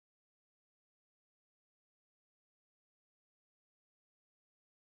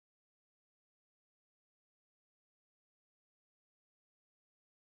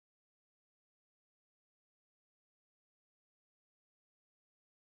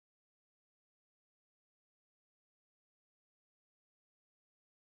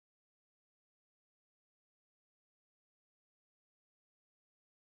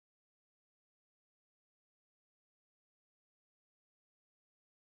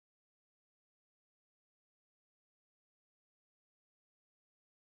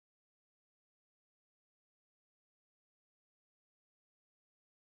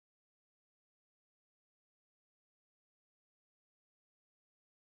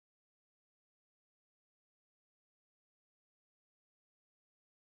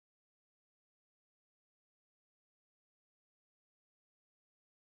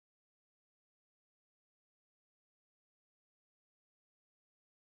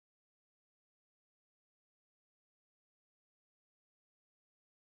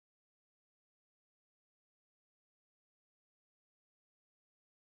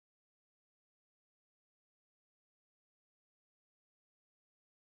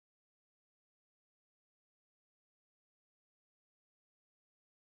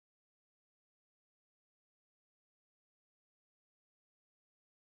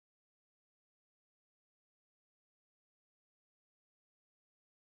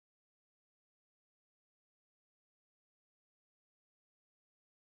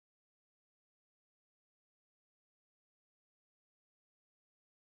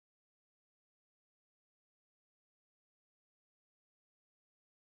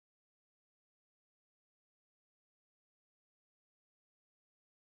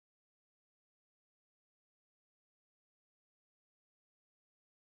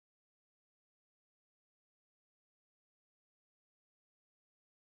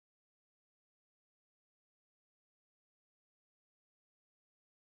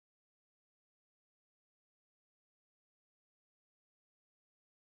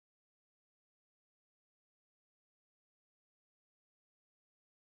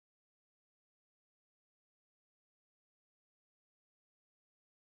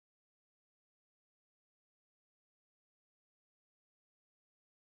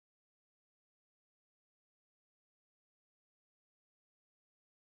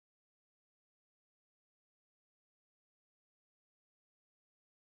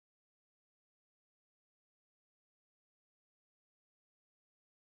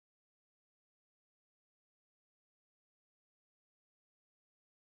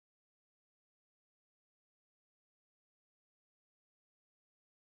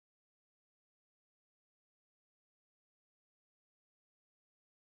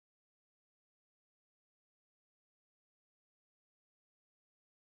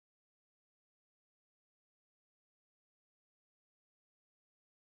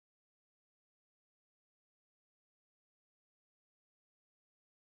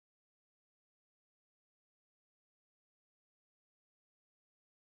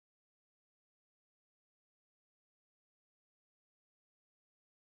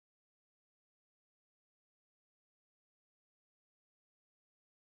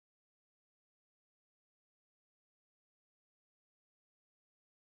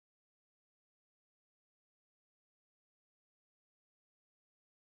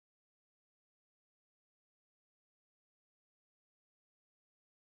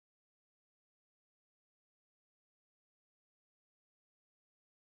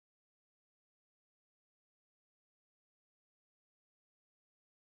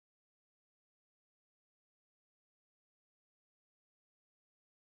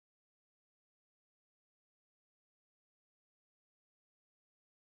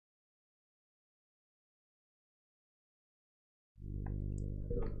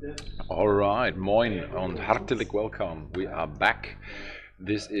Alright, moin und herzlich welcome. We are back.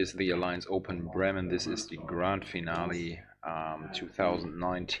 This is the Alliance Open Bremen. This is the grand finale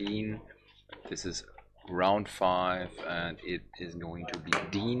 2019. This is round 5 and it is going to be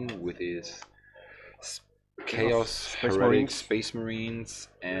Dean with his Chaos Heretic Space Marines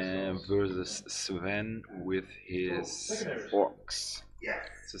and versus Sven with his Orks.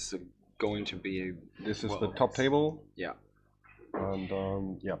 This is going to be This is the top table. Yeah.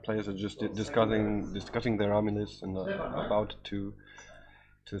 And yeah, players are just discussing their army list and about to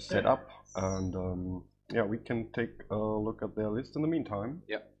set up. And yeah, we can take a look at their list in the meantime.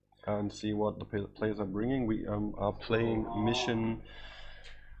 Yeah. And see what the players are bringing. We are playing mission.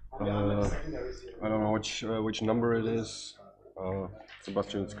 I don't know which number it is.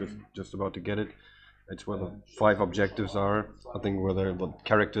 Sebastian's just about to get it. It's where the 5 objectives are. I think where the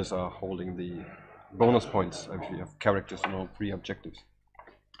characters are holding the bonus points. Actually, you have characters in all 3 objectives.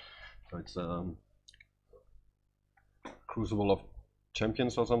 So it's Crucible of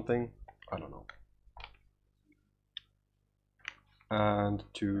Champions or something. I don't know. And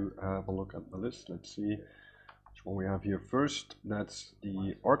to have a look at the list, let's see which one we have here first. That's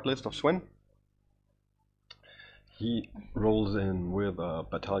the Orc list of Sven. He rolls in with a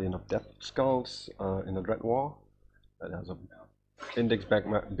battalion of Death Skulls in a Dread War. That has a Index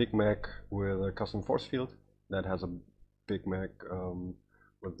Big Mac with a custom force field. That has a Big Mac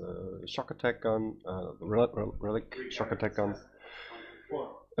with a shock attack gun, relic shock attack gun.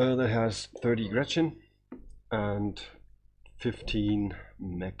 That has 30 Gretchen and 15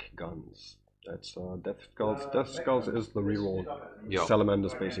 mech guns. That's Death Skulls. Death Skulls is the reroll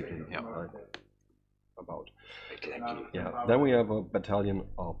salamanders, basically. Yeah. Right. About. Yeah. Then we have a battalion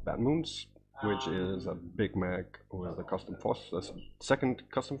of Bad Moons, which is a Big Mac with a custom force. That's a second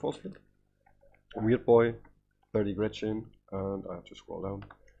custom force field. Weird Boy, 30 Gretchen, and I have to scroll down.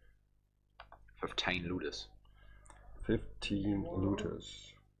 15 looters. 15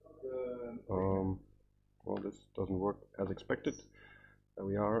 looters. Well, this doesn't work as expected. There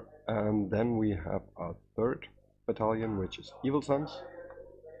we are. And then we have a third battalion, which is Evil Sons,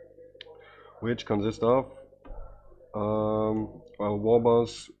 which consists of a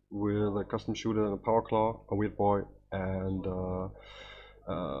Warboss with a custom shooter and a power claw, a Weird Boy, and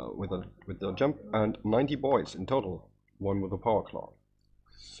with the jump, and 90 boys in total, one with a power claw.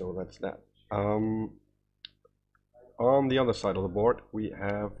 So that's that. On the other side of the board, we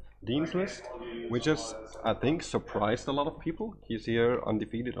have Dean's list, which is, I think, surprised a lot of people. He's here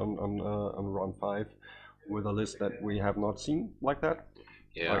undefeated on round 5 with a list that we have not seen like that.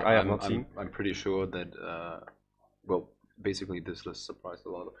 Yeah, I have not seen. I'm pretty sure that, well, basically this list surprised a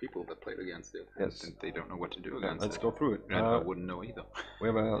lot of people that played against it. Yes. And they don't know what to do against Let's it. go through it. And I wouldn't know either. We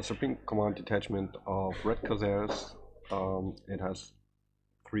have a Supreme Command detachment of Red Corsairs. It has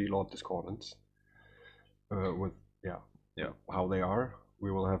 3 Lord Discordants. With how they are.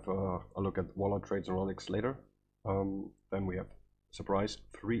 We will have a look at Warlord traits and relics later. Then we have surprise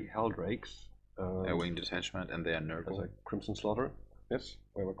 3 Helldrakes. A wing detachment, and they are Nurgle. There's a Crimson Slaughter. Yes,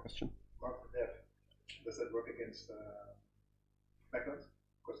 we have a question. Does that work against Backlands?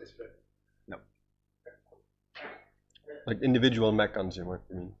 Because they split. No. Like individual mech guns, you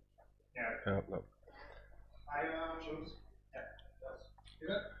mean? Yeah. No. I choose.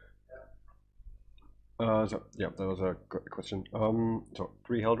 So yeah, that was a question. So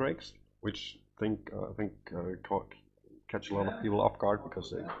 3 Helldrakes, which I think catch a lot of people off guard because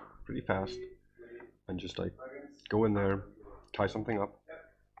they're pretty fast and just like go in there, tie something up.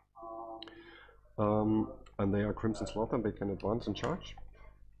 And they are Crimson Slaughter. They can advance and charge.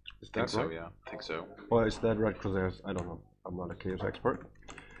 Is that right? So, yeah, I think so. Or is that Red Corsairs? I don't know. I'm not a chaos expert.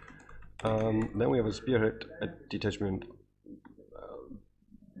 Then we have a Spearhead detachment.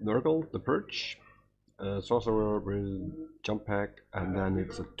 Nurgle, the Perch. Sorcerer with jump pack, and then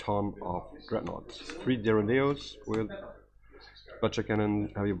it's a ton of dreadnoughts. 3 Derendeos with Butcher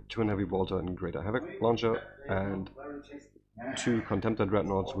Cannon, 2 Heavy Bolter and Greater Havoc Launcher, and 2 Contemptor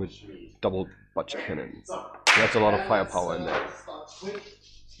Dreadnoughts with double Butcher Cannon. That's a lot of firepower in there.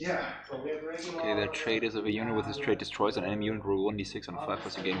 Okay, their trait is if a unit with this trait destroys an enemy unit, roll 1d6 on 5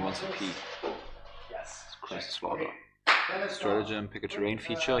 plus you gain 1 CP. It's Crimson Slaughter. Stratagem, pick a terrain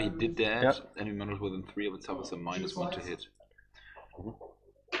feature. He did that. Yep. Enemy models within 3 of itself is a -1 to hit.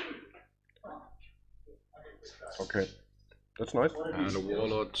 Okay, that's nice. And the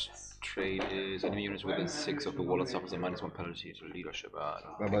Warlord trait is enemy units within 6 of the Warlord suffers a -1 penalty to leadership. But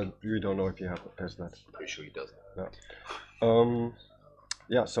you don't know if you has that. I'm pretty sure he doesn't. Yeah.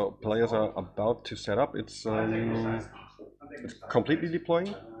 Yeah. So players are about to set up. It's completely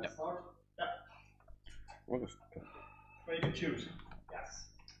deploying. Yeah. What is? Well, you can choose. Yes.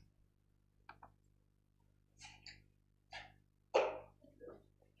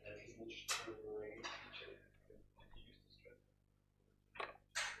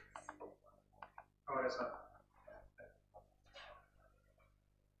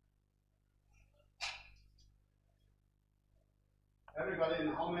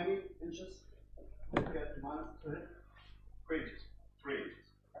 in how many inches? You get minus 3 inches. 3 inches.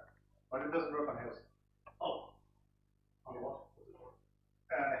 But it doesn't work on hills. Oh. On what?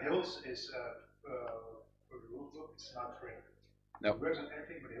 Hills is for the rule book, it's not terrain. No. It works on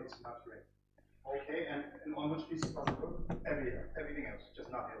everything, but hills is not terrain. Okay, and on which pieces does it work? Everything else, just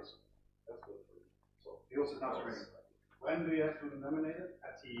not hills. That's good for you. So hills is not terrain. When do you have to eliminate it?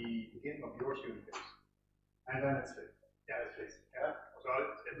 At the beginning of your student phase. And then it's fixed. Yeah, it's fixed. Yeah. So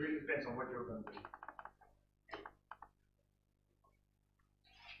it really depends on what you're going to do.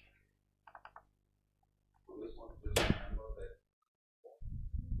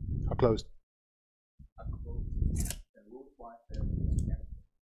 How closed?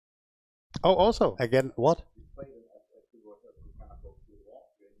 Oh, also. Again, what?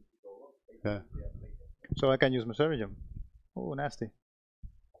 Yeah. So I can use Meserium. Oh, nasty.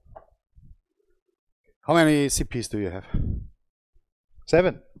 How many CPs do you have?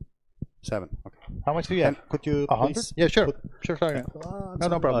 7. 7. Okay. How much do you have? And could you 100? please Yeah, sure. put- Sure, sorry.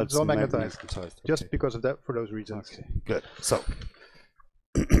 No problem. It's all magnetized. magnetized. Just Okay. because of that, for those reasons. Okay, good. So.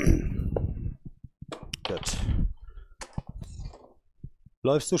 Gut.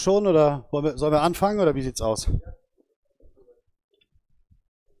 Läufst du schon oder sollen wir anfangen oder wie sieht's aus?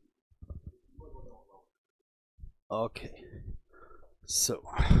 Okay. So.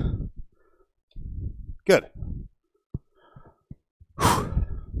 Good.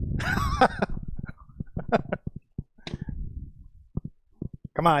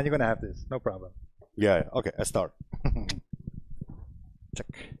 Come on, you're gonna have this. No problem. Yeah, okay, I start. Check.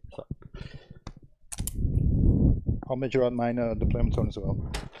 So. I'll measure out mine deployment zone as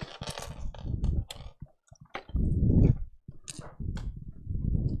well.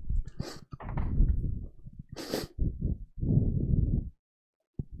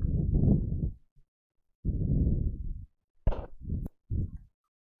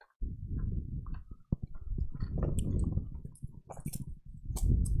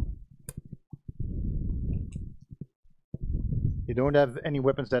 You don't have any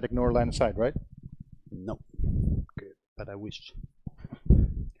weapons that ignore line of sight, right? No. Good. But I wish.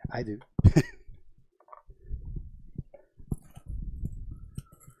 I do.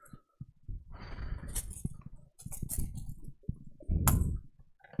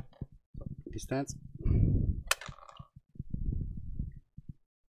 Distance.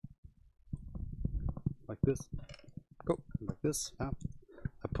 Like this. Go. Like this. Yeah.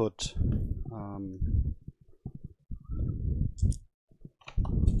 I put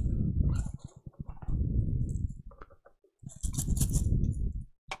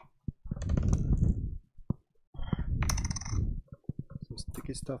some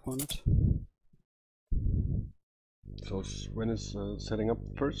sticky stuff on it. So Sven is setting up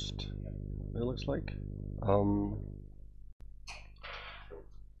first, it looks like.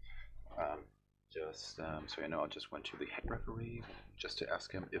 Just so you know, I just went to the head referee just to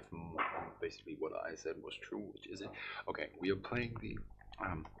ask him if basically what I said was true, which is it. Okay, we are playing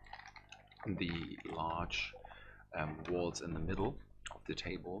the large walls in the middle of the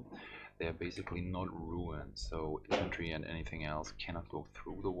table. They are basically not ruined, so infantry and anything else cannot go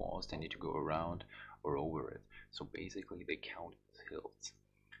through the walls. They need to go around or over it. So basically, they count as hills.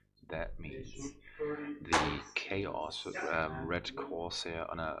 That means the chaos red corsair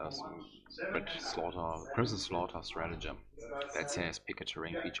on a red slaughter crimson slaughter stratagem that says pick a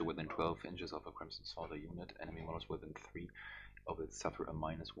terrain feature within 12 inches of a crimson slaughter unit. Enemy models within 3 of it suffer a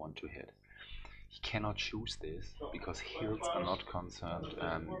 -1 to hit. He cannot choose this because hills are not concerned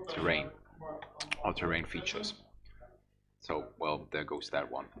terrain or terrain features. So well, there goes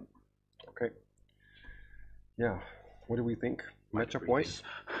that one. Okay. Yeah. What do we think? Matchup wise?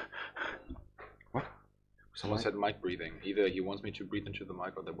 What? Someone said mic breathing. Either he wants me to breathe into the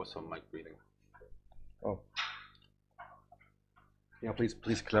mic or there was some mic breathing. Oh. Yeah,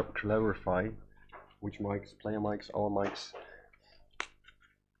 please clarify which mics, player mics, our mics.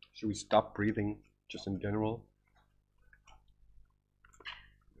 Should we stop breathing just in general?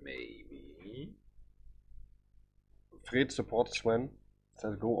 Maybe. Fred supports Sven.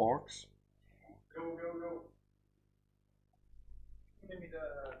 Says go Orks. Go, go, go. Give me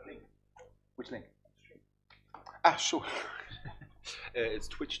the link. Which link? Ah, sure. It's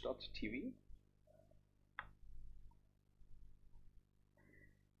twitch.tv.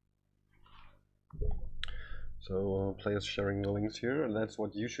 So players sharing the links here, and that's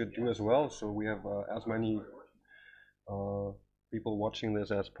what you should do as well. So we have as many people watching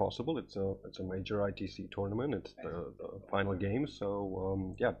this as possible. It's a major ITC tournament. It's the final game.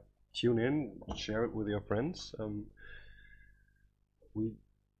 So yeah, tune in, share it with your friends. We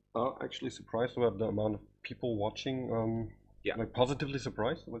are actually surprised about the amount of people watching Yeah. like positively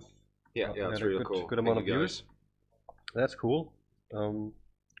surprised. It was Yeah, we it's had a really cool. good amount Thank of you, views. That's cool.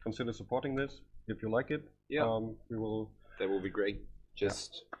 Consider supporting this if you like it. Yeah. We will. That will be great.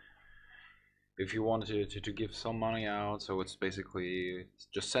 Just if you wanted to give some money out, so it's basically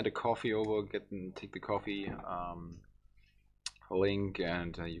just send a coffee over, take the coffee link,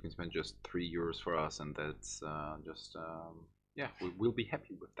 and you can spend just €3 for us, and that's yeah, we'll be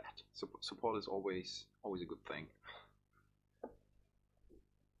happy with that. Support is always a good thing.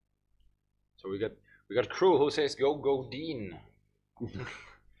 So we got crew who says go Dean.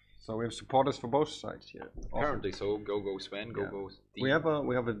 So we have supporters for both sides here. Awesome. Apparently, so go Sven, go Dean. We have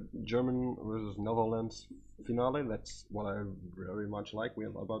a German versus Netherlands finale. That's what I very much like. We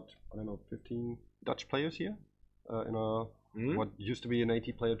have about 15 Dutch players here in a what used to be an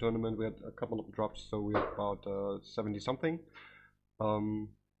 80-player tournament. We had a couple of drops, so we have about 70 something.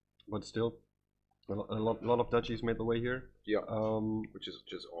 But still, a lot of Dutchies made the way here. Yeah. Which is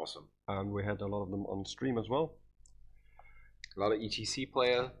just awesome. And we had a lot of them on stream as well. A lot of ETC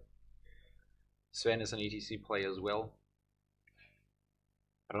player. Sven is an ETC player as well.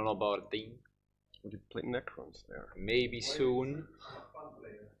 I don't know about Dean. We play Necrons there. Maybe soon.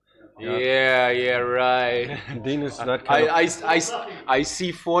 Yeah. Yeah, right. Dean is that kind I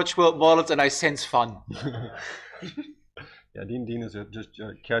see Forge World models and I sense fun. Yeah, Dean is just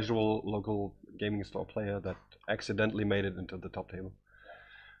a casual local gaming store player that accidentally made it into the top table.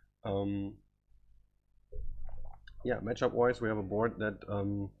 Yeah, matchup wise, we have a board that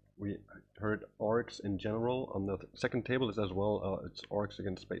we heard Orks in general. On the second table is as well, it's Orks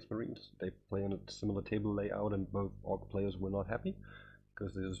against Space Marines. They play in a similar table layout, and both Ork players were not happy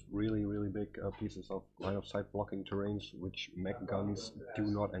because there's really big pieces of line of sight blocking terrains which mech guns do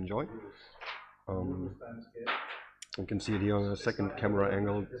not enjoy. You can see it here on a second camera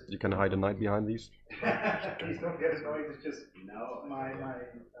angle. You can hide a knight behind these. Please don't get annoyed. It's just my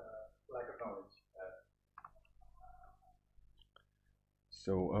lack of knowledge.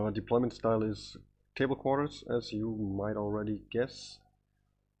 So deployment style is table quarters, as you might already guess.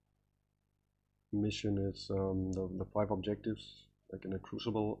 Mission is the 5 objectives, like in a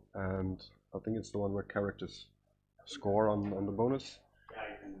crucible, and I think it's the one where characters score on the bonus.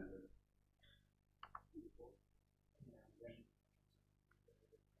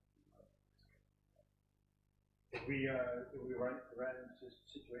 If we run into this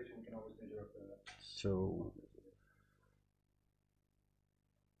situation, we can always interrupt the. So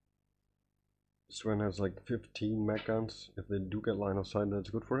Sven has like 15 mech guns. If they do get line of sight, that's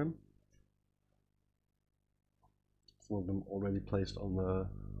good for him. Some of them already placed on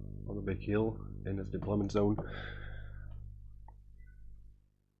the big hill in his deployment zone.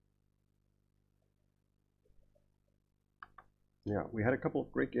 Yeah, we had a couple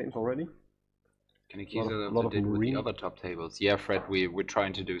of great games already. Can you keep it up to date with the other top tables? Yeah, Fred, we're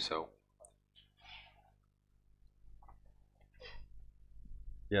trying to do so.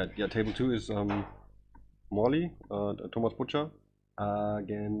 Yeah, table 2 is Morley, Thomas Butcher,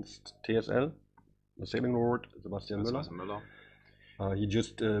 against TSL, the Sailing Lord, Sebastian Müller. He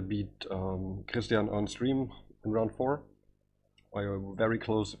just beat Christian on stream in round 4. A very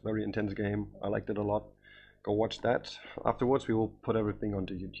close, very intense game. I liked it a lot. Go watch that. Afterwards, we will put everything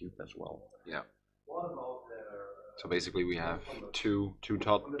onto YouTube as well. Yeah. So basically, we have two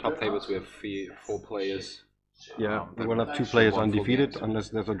top tables. We have 4 players. Yeah, we will have 2 players undefeated unless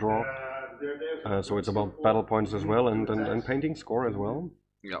there's a draw. So it's about battle points as well, and painting score as well.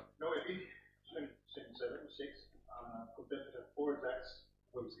 Yeah. No, I think 7, 6. Competitive 4 attacks,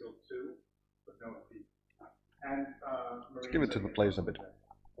 with skill 2, but no MP. And let's give it to the players a bit.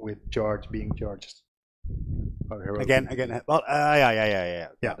 With charge being charged. Again. Well, yeah.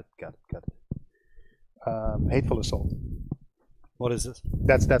 Got it. Hateful Assault. What is this?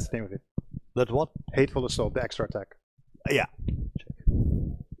 That's the name of it. That what? Hateful Assault, the extra attack. Yeah.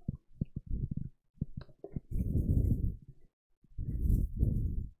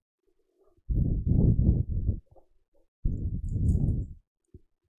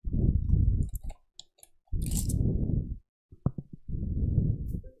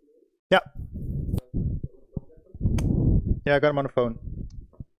 Yeah, I got him on the phone.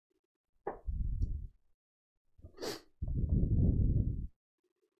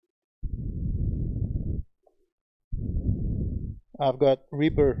 I've got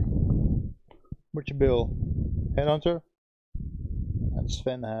Reaper, Butcher Bill, Headhunter, and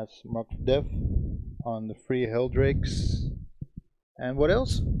Sven has Mark of Death on the 3 Helldrakes. And what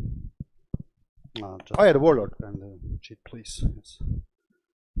else? Oh yeah, the Warlord. And cheat, please. Yes.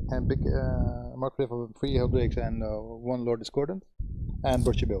 And big Mark of Death of 3 Helldrakes and 1 Lord Discordant. And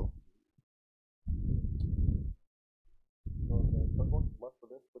Butcher Bill.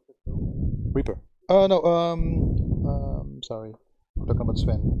 Reaper. Oh no, sorry. We're talking about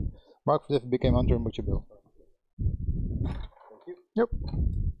Sven. Mark for Diff became Hunter and Butcher Bill. Thank you. Yep.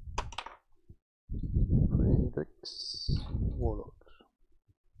 Heretic's Warlord.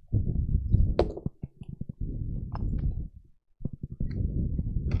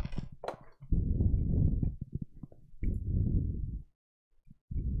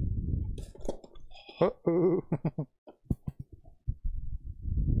 Uh-oh.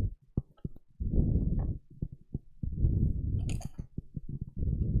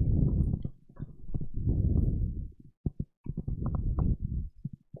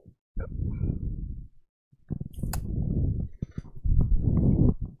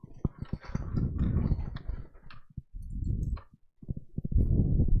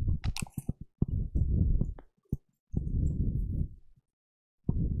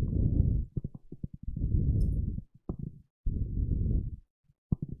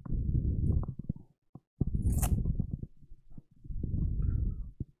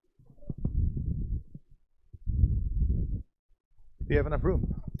 Do you have enough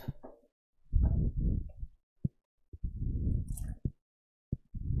room?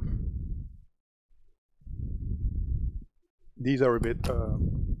 These are a bit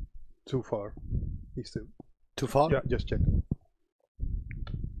too far. These two. Too far? Yeah, just check.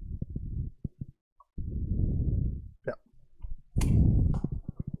 Yeah.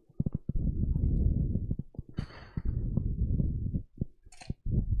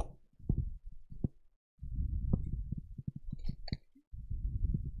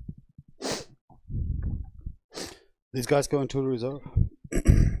 These guys going to reserve?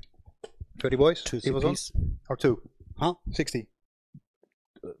 30 boys? 2 He was on? CPs? Or 2? Huh? 60.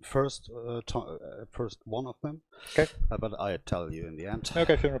 First one of them. Okay. But I tell you in the end.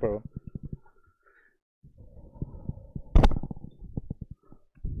 Okay, sure, no problem.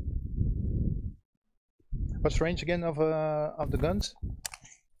 What's the range again of the guns?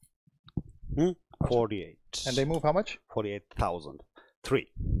 48. And they move how much? 48,000.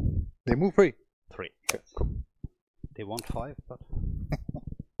 3. They move 3. 3. Okay, cool. They want 5, but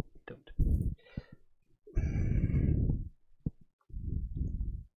don't.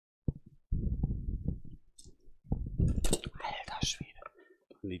 Alter Schwede.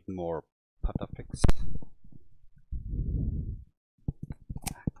 Need more patafix.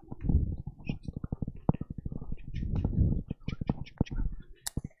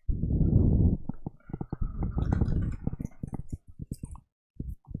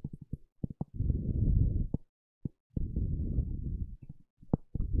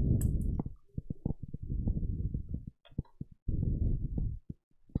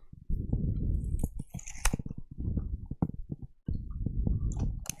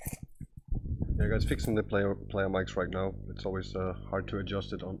 Yeah, guys, fixing the player mics right now. It's always hard to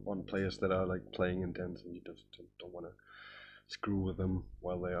adjust it on players that are like playing intense, and you just don't want to screw with them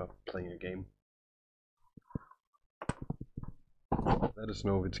while they are playing a game. Let us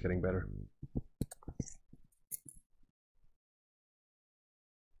know if it's getting better.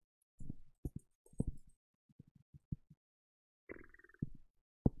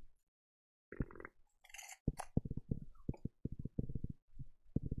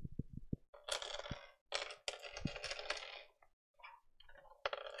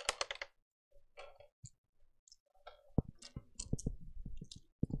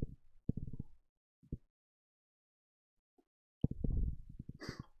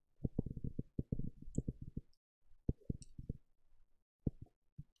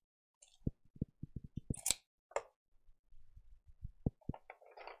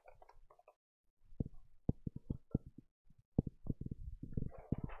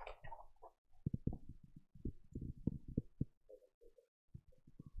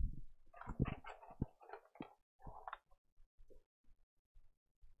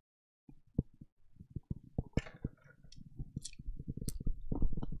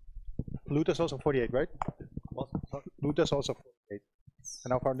 Loot is also 48, right? What? Sorry? Loot is also 48.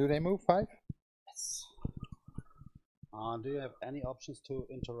 And how far do they move? 5? Yes. Do you have any options to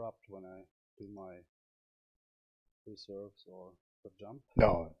interrupt when I do my reserves or the jump?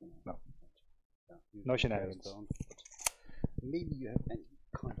 No, no. Yeah, No shenanigans. don't, but maybe you have any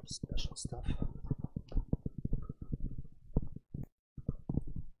kind of special stuff.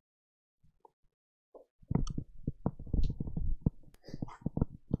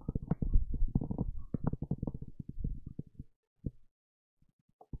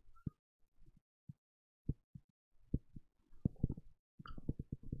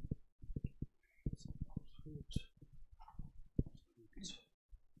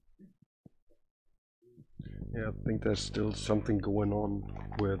 Yeah, I think there's still something going on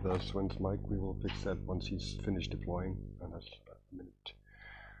with Sven's mic. We will fix that once he's finished deploying, and that's a minute,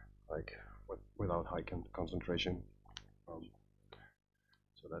 like without high concentration.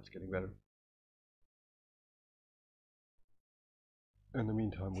 So that's getting better. In the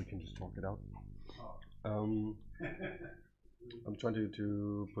meantime, we can just talk it out. I'm trying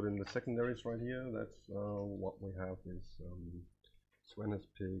to put in the secondaries right here. That's what we have is Sven has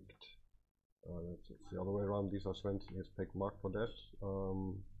picked. It's the other way around. These are Sven's. He has picked Mark for Death,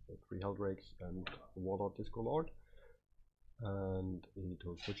 3 Heldrakes and Warlord Disco Lord, and he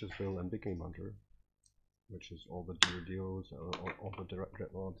chose Butcher's Bill and Big Game Hunter, which is all the DODOs, all the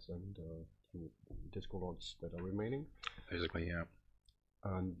Dreadnoughts and Disco Lords that are remaining. Basically, yeah.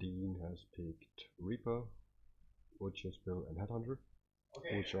 And Dean has picked Reaper, Butcher's Bill and Headhunter,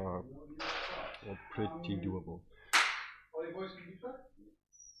 which are all pretty doable. All your boys can keep track?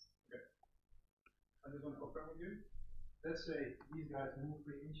 Okay. I just want to confirm with you. Let's say these guys move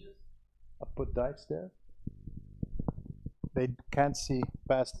 3 inches. I put dice there. They can't see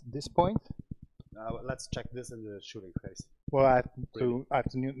past this point. Let's check this in the shooting phase. Well, I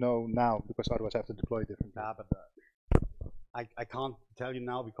have to know now because otherwise I have to deploy differently. Yeah, but I can't tell you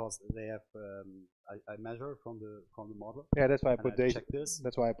now because they have I measure from the model. Yeah, that's why I put dice. Check this.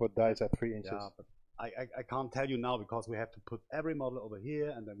 That's why I put dice at 3 inches. Yeah, but I can't tell you now because we have to put every model over here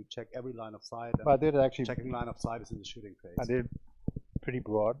and then we check every line of sight. But I did actually. Checking line of sight is in the shooting phase. I did pretty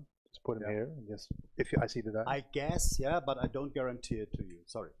broad. Just put them here. Just if I see the dice. I guess, yeah, but I don't guarantee it to you.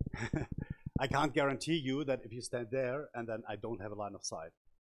 Sorry. I can't guarantee you that if you stand there and then I don't have a line of sight.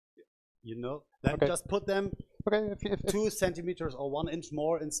 You know? Then just put them 2 centimeters or 1 inch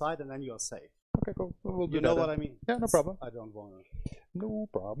more inside and then you are safe. Okay, cool. We'll do you know what I mean? Yeah, no problem. I don't want to. No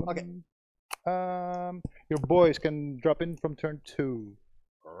problem. Okay. Your boys can drop in from turn 2.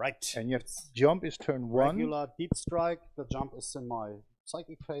 Right. And you have jump is turn 1. Regular deep strike. The jump is in my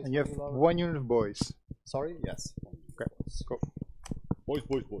psychic phase. And you have 1 unit of boys. Sorry? Yes. Okay, go. Boys.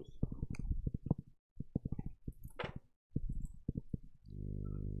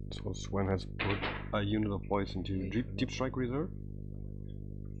 So Sven has put a unit of boys into deep strike reserve.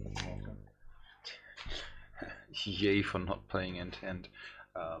 Yay for not playing intent.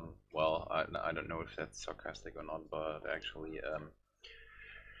 Well, I don't know if that's sarcastic or not, but actually,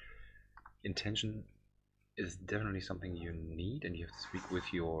 intention is definitely something you need, and you have to speak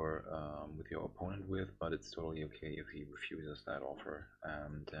with your opponent with. But it's totally okay if he refuses that offer,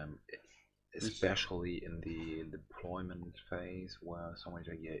 and especially in the deployment phase, where somebody's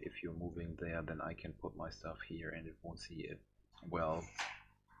like, yeah, if you're moving there, then I can put my stuff here, and it won't see it. Well,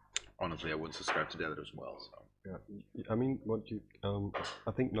 honestly, I would subscribe to that as well. So. Yeah, I mean, what you,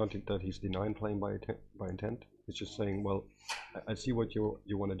 I think not that he's denying playing by intent. He's just saying, well, I see what you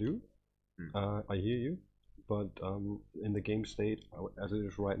want to do. I hear you, but in the game state as it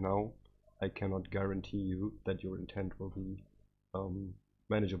is right now, I cannot guarantee you that your intent will be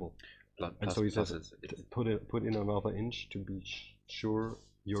manageable. And so he says, put in another inch to be sure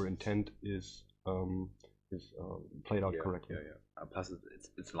your intent is played out correctly. Yeah. Plus,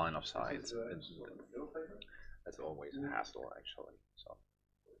 it's line of sight. That's always a hassle, actually. So.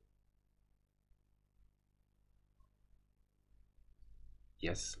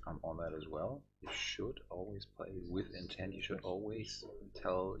 Yes, I'm on that as well. You should always play with intent. You should always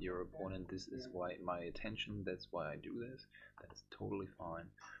tell your opponent, this is why my attention, that's why I do this. That is totally fine.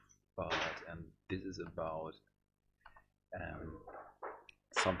 But this is about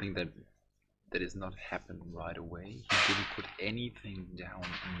something that is not happening right away. He didn't put anything down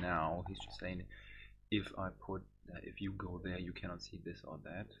now. He's just saying, if you go there, you cannot see this or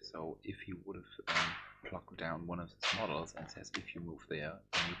that. So if he would have plucked down one of his models and says, if you move there,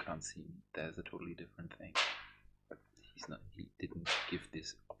 then you can't see, there's a totally different thing. But he didn't give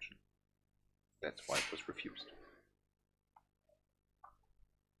this option. That's why it was refused.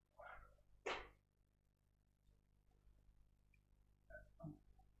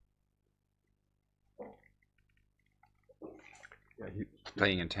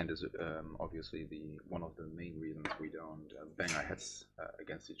 Playing intent is obviously one of the main reasons we don't bang our heads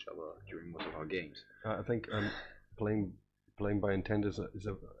against each other during most of our games. I think playing by intent is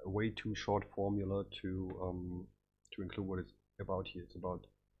a way too short formula to include what it's about here. It's about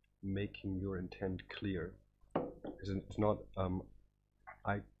making your intent clear. It's not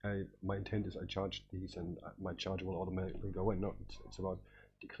my intent is I charge these and my charge will automatically go in. No, it's about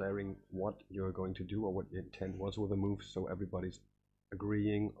declaring what you're going to do or what your intent was with a move, so everybody's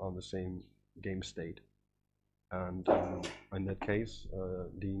agreeing on the same game state. And in that case,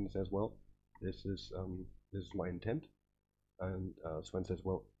 Dean says, well, this is my intent, and Sven says,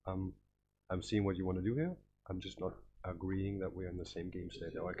 well, I'm seeing what you want to do here. I'm just not agreeing that we are in the same game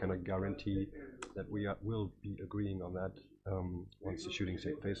state. Or I cannot guarantee that we will be agreeing on that once the shooting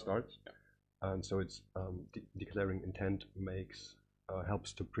phase starts. And so it's declaring intent makes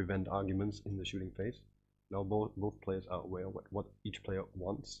helps to prevent arguments in the shooting phase. Now both players are aware of what each player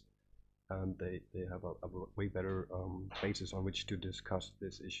wants, and they have a way better basis on which to discuss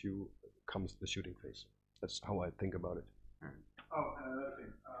this issue comes the shooting phase. That's how I think about it. Oh, and another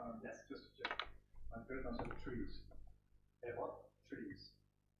thing, yes, just to check. My third one said trees. Yeah, what? Trees.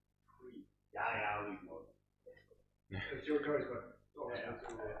 Tree. Yeah, we know. It's your choice, but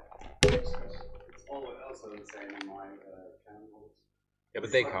it's always also the same in my channels. Yeah,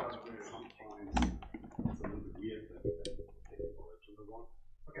 but they count. Sometimes it's a little bit weird that you take the original one.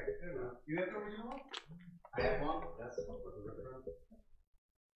 Okay, you have the original one? I have one, yes, with the reference.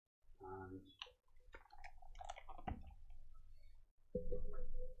 And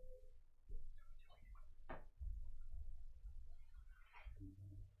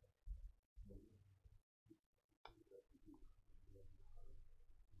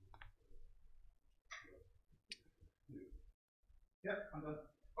yeah, I'm done.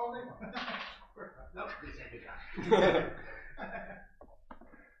 Oh, there you go. No, this ain't the guy.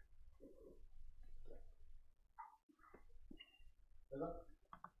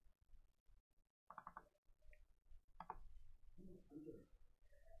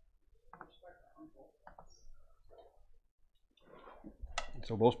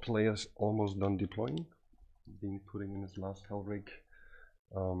 So both players almost done deploying, being putting in his last Hellrig.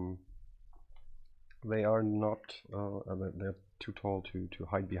 They are not. They're too tall to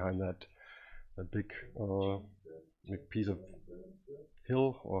hide behind that big piece of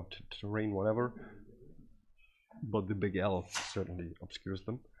hill or terrain, whatever. But the big L certainly obscures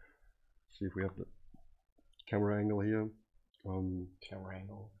them. See if we have the camera angle here.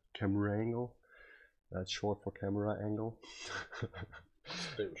 Camera angle. That's short for camera angle.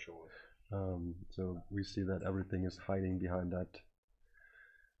 Very short. So we see that everything is hiding behind that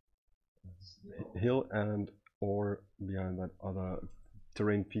hill and or behind that other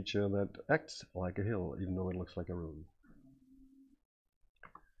terrain feature that acts like a hill, even though it looks like a room.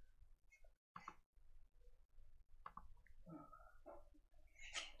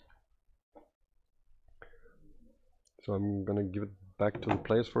 So I'm gonna give it back to the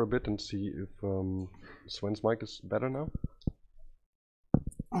players for a bit and see if Sven's mic is better now.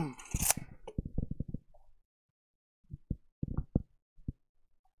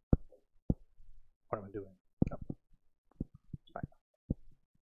 What am I doing? Oh. It's fine.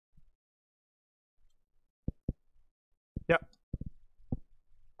 Yeah.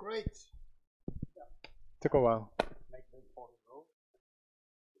 Great. Yeah. Took a while.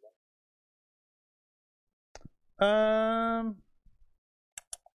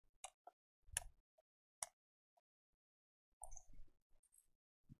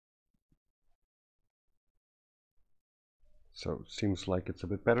 So seems like it's a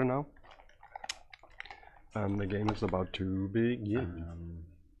bit better now. And the game is about to begin.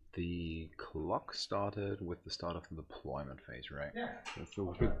 The clock started with the start of the deployment phase, right? Yeah.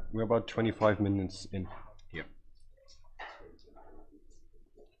 So we're about 25 minutes in. Yep.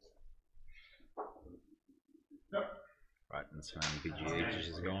 Right, and Sven BGH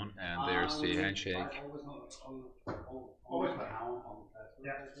is gone, and there's the handshake.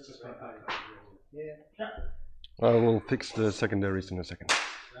 I will fix the secondaries in a second.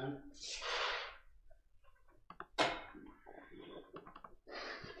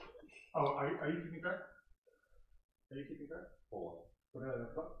 Oh, are you keeping track? Are you keeping track? For the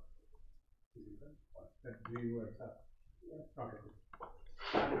clock? Do you accept? Okay.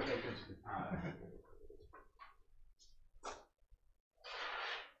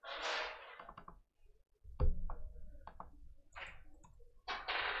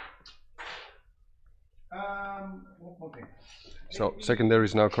 Okay. So secondary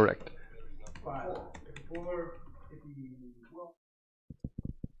is now correct. 5, 4,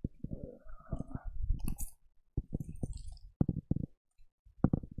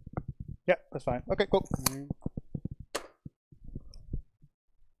 Yeah, that's fine. Okay, cool.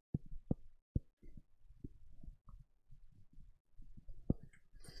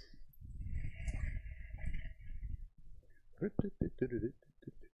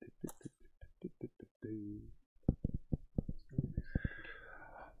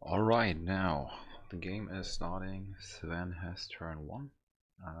 Alright, now the game is starting. Sven has turn 1.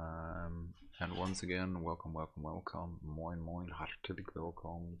 And once again, welcome. Moin moin, hartelijk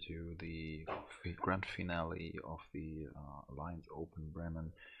welcome to the grand finale of the Alliance Open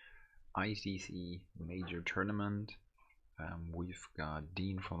Bremen ICC major tournament. We've got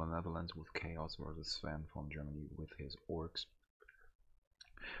Dean from the Netherlands with Chaos versus Sven from Germany with his Orks,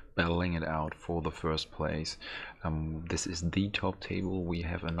 battling it out for the first place. This is the top table. We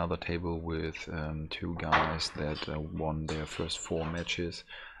have another table with two guys that won their first 4 matches,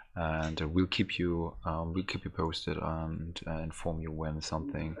 and we'll keep you posted and inform you when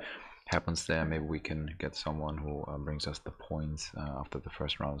something happens there. Maybe we can get someone who brings us the points after the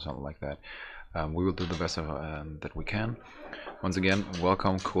first round or something like that. We will do the best of that we can. Once again,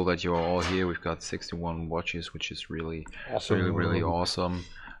 welcome. Cool that you're all here. We've got 61 watches, which is really awesome. really awesome.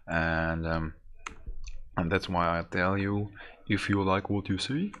 And that's why I tell you, if you like what you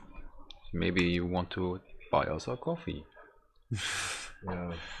see, maybe you want to buy us a coffee.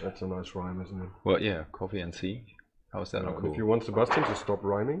 Yeah, that's a nice rhyme, isn't it? Well, yeah, coffee and tea. How's that? Cool? If you want Sebastian to stop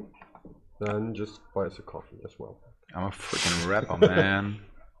rhyming, then just buy us a coffee as well. I'm a freaking rapper, man.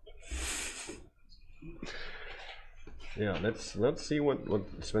 Yeah, let's see what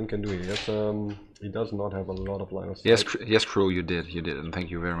Sven can do here. He does not have a lot of line of sight. Yes, Crew, you did, and thank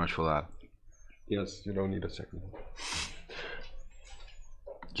you very much for that. Yes, you don't need a second.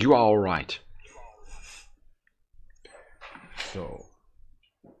 You are all right. So,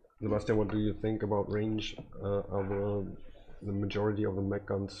 Sebastian, what do you think about range? The majority of the mech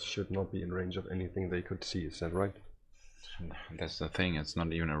guns should not be in range of anything they could see. Is that right? That's the thing. It's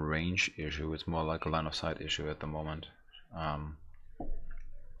not even a range issue. It's more like a line of sight issue at the moment.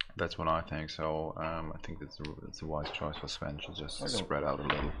 That's what I think. So I think it's a wise choice for Sven to just spread out a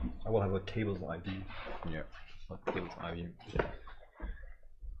little. I will have a table's IV. Yeah, a table's IV.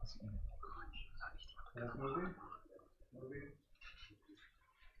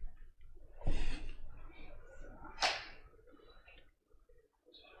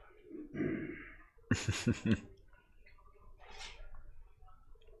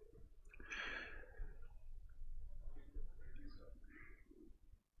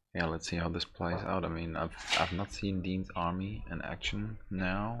 Yeah, let's see how this plays out. I mean, I've not seen Dean's army in action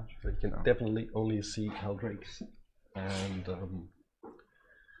now. So you can definitely only see Heldrakes, and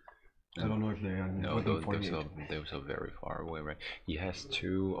I don't know if they are. No, those are very far away, right? He has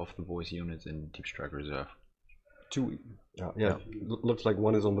 2 of the boys' units in Deep Strike Reserve. 2. Yeah. Looks like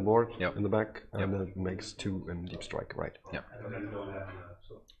 1 is on the board in the back, and Yep. then it makes 2 in Deep Strike, right? Yeah.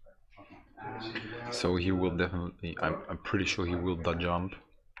 So he will definitely. I'm pretty sure he will jump,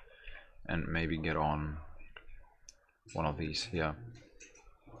 and maybe get on one of these. Yeah.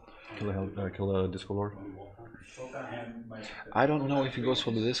 Kill a Disco Lord. I don't know if he goes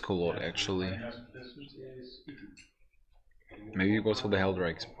for the Disco Lord actually. Maybe he goes for the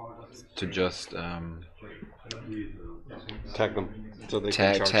Heldrakes to just tag them so they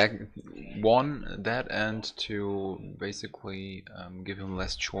can charge. Tag one that, and to basically give him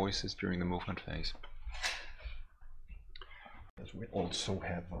less choices during the movement phase. As we also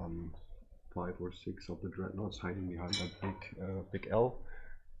have 5 or 6 of the dreadnoughts hiding behind that big L.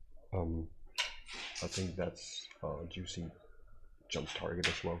 I think that's a juicy jump target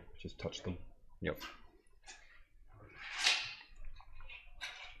as well. Just touch them. Yep.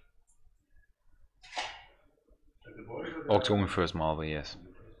 Orks going first, Marvel, yes.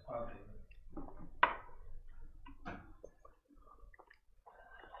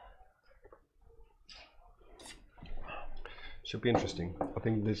 Should be interesting. I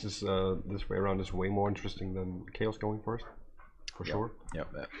think this is this way around is way more interesting than Chaos going first, for sure.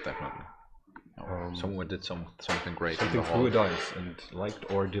 Yep, definitely. Someone did something great. Something through a dice and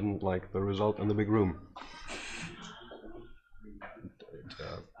liked or didn't like the result in the big room. It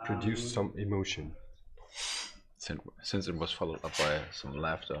produced some emotion. Since it was followed up by some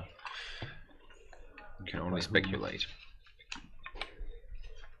laughter, you can only speculate.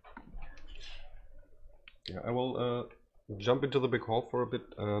 Yeah, I will jump into the big hall for a bit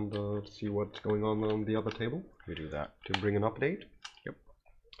and see what's going on the other table. We do that. To bring an update. Yep.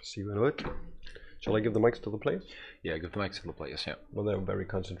 See you in a bit. Shall I give the mics to the players? Yeah, give the mics to the players, yeah. Well, they're very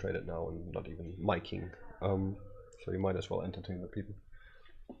concentrated now and not even miking. So you might as well entertain the people.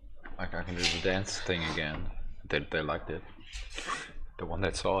 I can do the dance thing again. They liked it. The one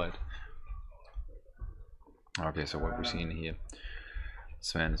that saw it. Okay, so what we're seeing here,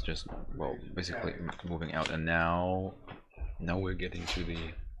 Sven is just, well, basically moving out, and now we're getting to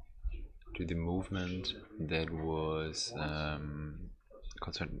the movement that was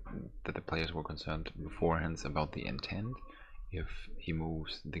concerned, that the players were concerned beforehand about the intent. If he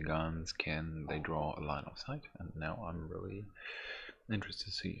moves the guns, can they draw a line of sight? And now I'm really interested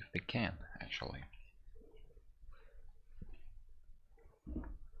to see if they can actually.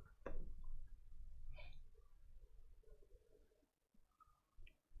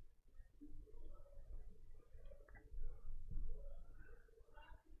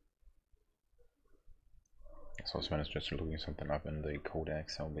 So Sven is just looking something up in the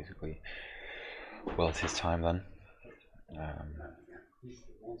codex, so basically, well, it's his time then.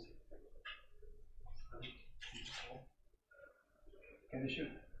 Can you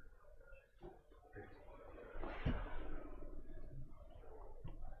shoot?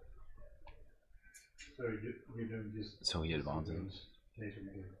 So you don't just. So he advances. Later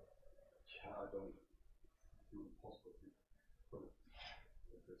maybe. I don't.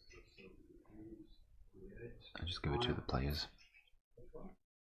 I just give it to the players.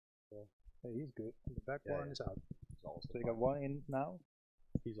 Hey, he's good. The back one is out. So you got one in now?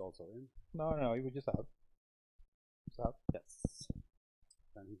 He's also in. No, he was just out. It's out. Yes.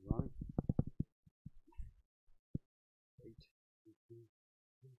 And he's running. 8, 18.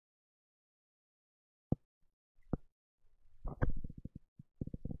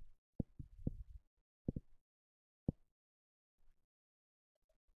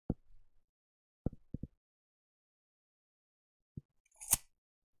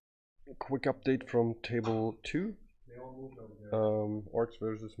 Quick update from table 2. Orcs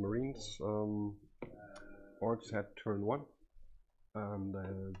versus Marines. Orcs had turn 1, and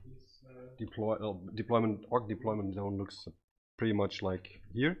Orc deployment zone looks pretty much like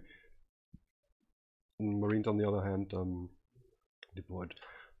here. And Marines, on the other hand, deployed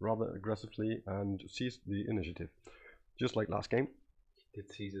rather aggressively and seized the initiative, just like last game. Did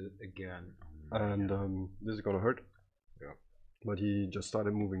seize it again. And this is gonna hurt. Yeah. But he just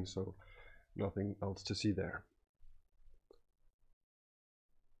started moving, so nothing else to see there.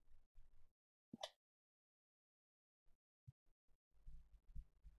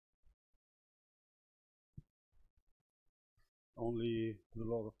 Only the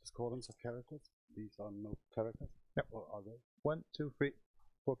Lord of Discordance of characters. These are no characters. Yep. Or are they? 1, 2, 3,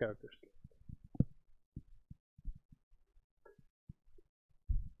 4 characters.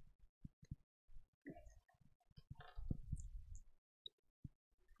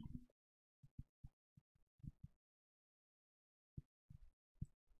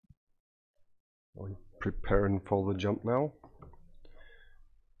 I'm preparing for the jump now.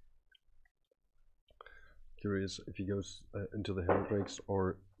 Curious if he goes into the Heredrakes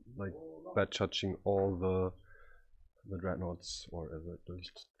or like bad touching all the dreadnoughts, or at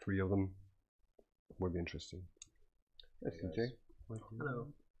least 3 of them. Would be interesting. Yes, CJ. Hello.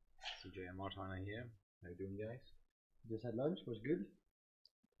 CJ and Martina here. How you doing, guys? Just had lunch, was good.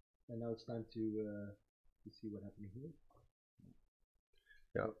 And now it's time to see what happened here.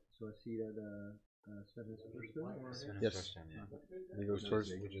 Yeah. So I see that Sven is first turn, or? Yes. First turn, yeah. He goes first.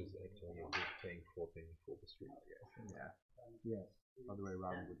 Which is actually playing for the street, I guess. Yeah. Yes. Other way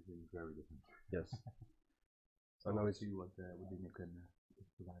around would have been very different. Yes. So I know let's it's see what Dino can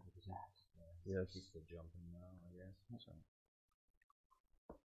provide with his ass. yes. He's still jumping now, I guess. So.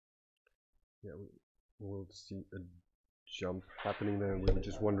 Yeah, we'll see a jump happening there. We were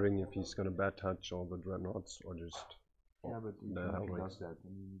just wondering if he's gonna bad touch all the dreadnoughts or just Yeah, but he the does that. I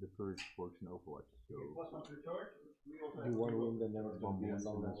mean, the first works in Overwatch, so Do one wound and then it's one going to be a wound,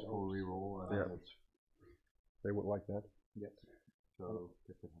 long that's full reroll, and Yeah. that's they would like that. yes. So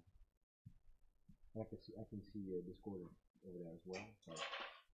that could happen. I can see Discord over there as well. So.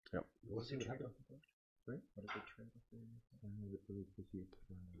 Yep. We'll see what happens. Sorry? What is the trade of the first is you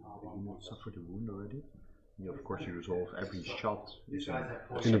suffered a wound already. You, of course, you resolve every shot is an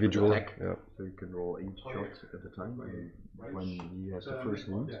Individual. attack, Yeah. so you can roll each shot at a time. And when he has the first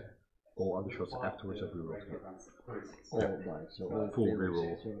wound, all other shots afterwards have rerolled. All right, so all Full fail.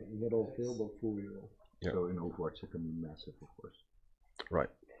 reroll. So not all fail, but full reroll. Yeah. So in Overwatch it can be massive, of course. Right.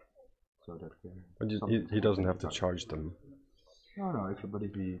 So that But he doesn't have to charge them. No, if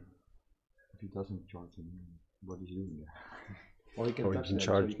he doesn't charge them, what is he doing there? Or he can, Or touch he can them,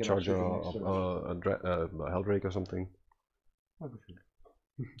 charge so he can charge actually a Heldrake or something. Oh, for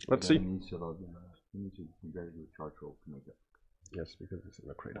sure. Let's He see. needs a lot. He needs a very good charge roll to make it. Yes, because it's in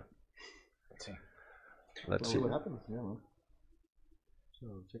a crater. Let's see. Let's Well, see. what happens? Yeah. Well. So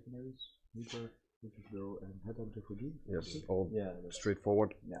secondaries, Reaper, Bill, and Headhunter for D. Yes, all Yeah.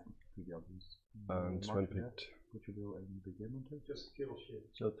 straightforward. Three others. And Sven picked. Bill, and Big Game Hunter. Just kill shit.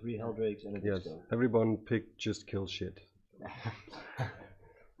 So 3 Heldrakes and a Yes, disco. everyone picked just kill shit.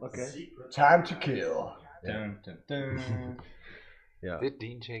 Okay. Time to kill. Dun, dun, dun. Yeah. Did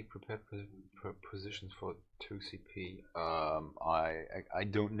Dean take prepared positions for 2CP? I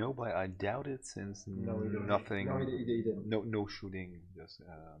don't know, but I doubt it since No, he didn't. nothing. No, he didn't. No shooting. Just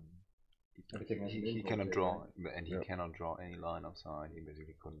Everything has an he info cannot there, draw, right? and he Yeah. cannot draw any line of sight. He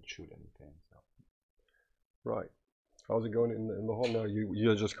basically couldn't shoot anything. So Right. How's it going in the hall now?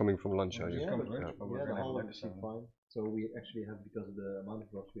 You're just coming from lunch, are you? Yeah, Yeah. yeah, the hall is fine. So we actually have, because of the amount of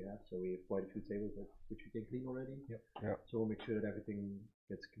rocks we have, so we have quite a few tables which we can clean already. Yep. Yeah. So we'll make sure that everything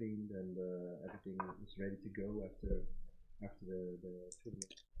gets cleaned and everything is ready to go after the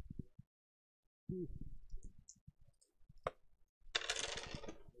tournament.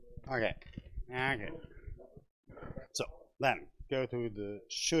 Okay. Okay. So then go to the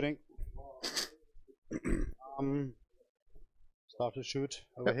shooting. Start to shoot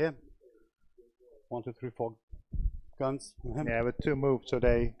over here. 1, 2, 3, 4 guns. Yeah, with 2 moves, so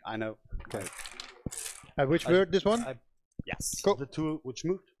they. I know. Okay. Which word? This one? Yes. Cool. The 2 which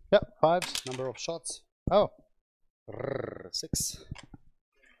moved. Yeah, 5s. Number of shots. Oh. 6.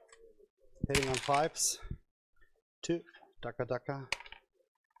 Hitting on 5s. 2. Daka daka.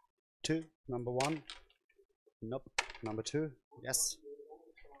 2. Number 1. Nope. Number 2. Yes.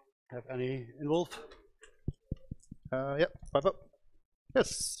 Have any involved? Yep. 5 up.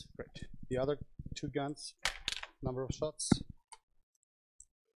 Yes. Great. The other 2 guns. Number of shots.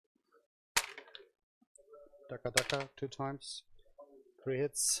 Daka daka 2 times. 3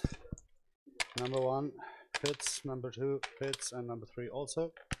 hits. Number 1 hits. Number 2 hits, and number 3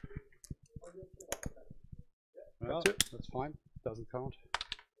 also. Well, that's fine. Doesn't count.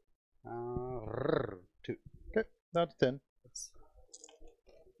 2. Okay. That's 10.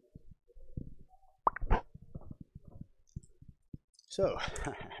 So,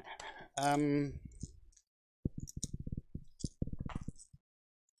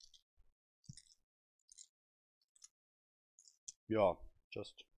 yeah,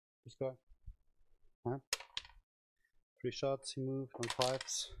 just this guy. 3 shots, he moved on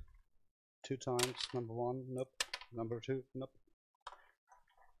 5s. 2 times, number 1, nope. Number 2, nope.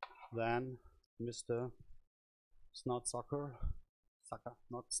 Then Mr. Snot Sucker,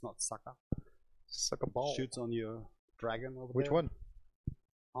 not Snot Sucker. Sucker ball. Shoots on your dragon over Which there. one?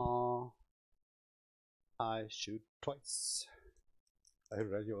 I shoot twice. A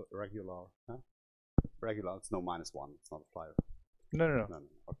regular, huh? Regular, it's no -1, it's not a flyer. No. No,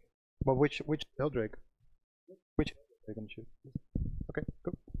 okay. But which Heldrake? Which they're gonna shoot? Okay,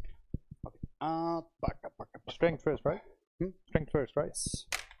 cool. Okay. Strength first, right? Strength first, right? Yes.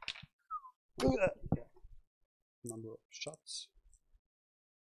 Number of shots.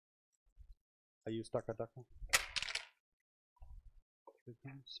 I use Daka Daka. 3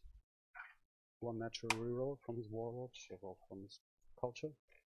 times. 1 natural reroll from his warlord, or from his culture.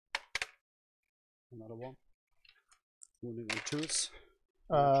 Another 1. Wounding on 2s.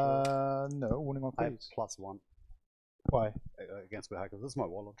 No, wounding on I have 3s. +1 Why? against vehicles. This is my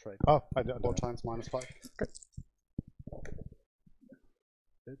warlord trait. Oh, I don't 4 know. times -5. Okay.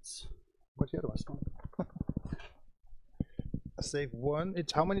 It's What's the other one? Save 1.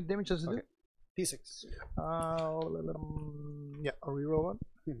 It's how many damage does it do? D6. Yeah, a reroll 1.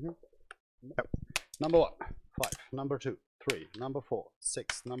 Yep. Number 1, 5. Number 2, 3. Number 4,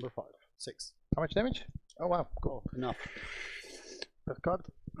 6. Number 5, 6. How much damage? Oh wow, cool. Oh, enough. That's card.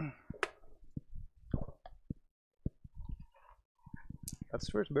 That's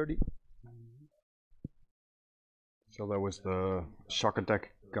first birdie. So that was the shock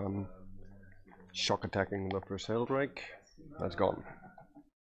attack gun. Shock attacking the first Heldrake. That's gone.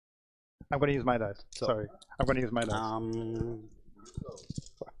 I'm gonna use my dice. Sorry. I'm gonna use my dice.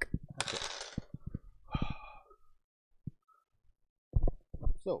 Fuck. Okay.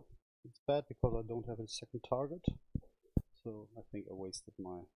 So, it's bad because I don't have a second target. So, I think I wasted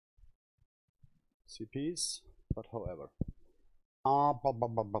my CPs. But however. How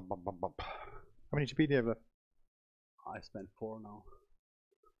many GP do you have left? I spent 4 now.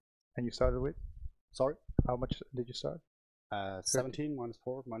 And you started with? Sorry? How much did you start? 17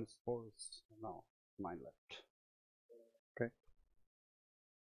 -4. -4 is now 9 left. Okay.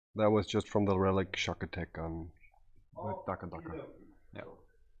 That was just from the relic shock attack gun with Daka Daka. Yeah.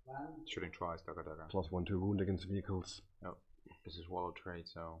 Shooting twice, Daka Daka. +1/2 wound against vehicles. Yep. This is warlord trait,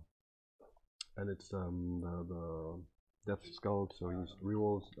 so. And it's the Death Skull, so he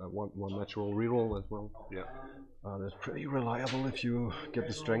rerolls one natural reroll as well. Yeah. That's pretty reliable if you get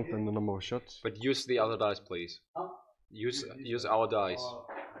the strength and the number of shots. But use the other dice, please. Use our dice.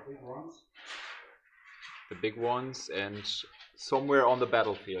 The big ones, and somewhere on the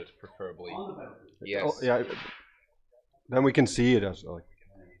battlefield, preferably. Yes. Oh, yeah. Then we can see it as like.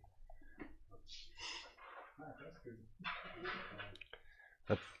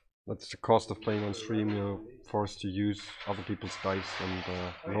 That's the cost of playing on stream. You're forced to use other people's dice and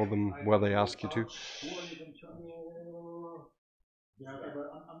roll them where they ask you to. Yeah, okay, but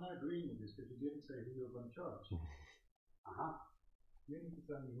I'm not agreeing with this because you didn't say who you're going to charge. You need to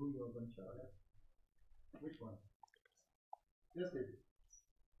tell me who you're going to charge. Which one? Yes, David.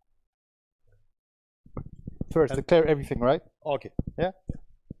 First, declare everything, right? Okay. Yeah.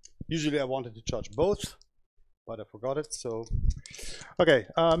 Usually I wanted to charge both, but I forgot it, so. Okay,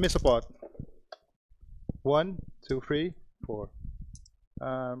 miss a pot. 1, 2, 3, 4.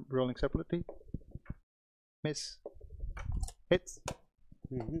 Rolling separately. Miss. Hit.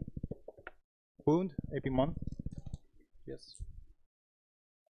 Wound. AP1. Yes.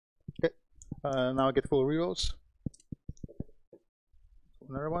 Okay. Now I get full rerolls.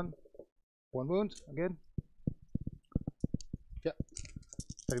 Another one. 1 wound again. Yeah.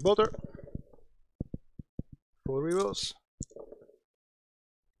 Heavy bolter. Full rerolls.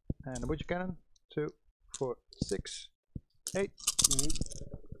 And a butcher cannon. 2, 4, 6, 8.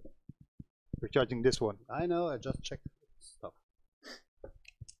 Recharging this one. I know, I just checked stuff.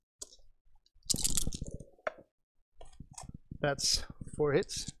 That's 4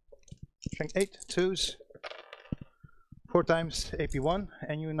 hits. Strength 8, 2s. 4 times AP1,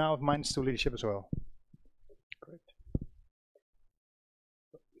 and you now have -2 leadership as well. Correct.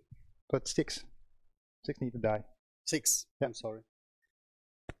 But 6. 6 need to die. 6. Yeah. I'm sorry.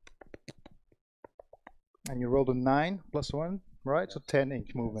 And you rolled a 9 plus 1, right? So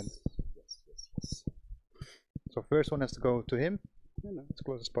 10-inch movement. Yes. So first one has to go to him, No. as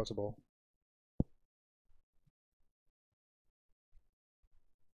close as possible.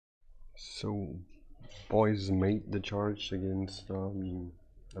 So, boys made the charge against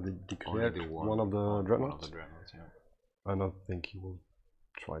they declared one of the dreadnoughts. Yeah. And I think he will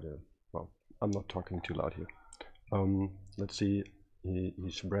try to. Well, I'm not talking too loud here. Let's see. He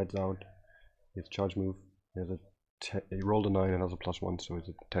spreads out his charge move. He has he rolled a 9 and has a +1, so it's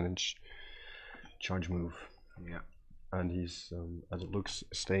a 10-inch charge move. Yeah. And he's, as it looks,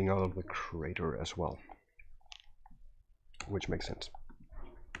 staying out of the crater as well, which makes sense.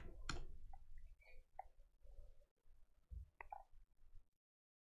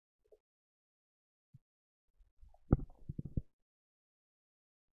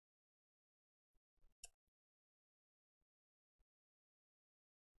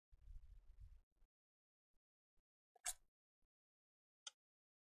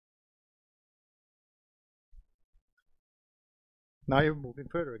 Now you're moving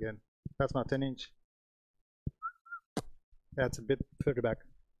further again. That's not 10-inch. That's a bit further back.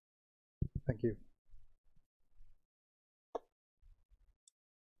 Thank you.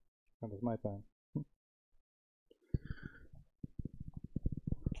 That was my time.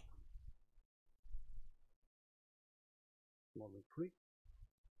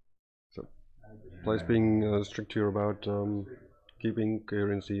 So, players being strict here about keeping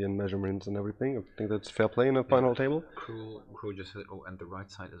coherency and measurements and everything. I think that's fair play in a final table. Cruel just said, oh, and the right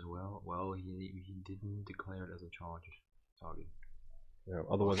side as well. Well, he didn't declare it as a charge target. Yeah,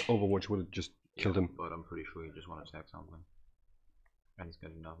 otherwise Overwatch would have just killed him. But I'm pretty sure he just want to attack something. And he's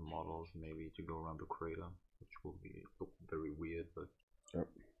got enough models maybe to go around the crater, which will look very weird, but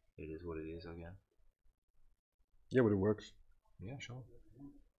it is what it is again. Yeah, but it works. Yeah, sure.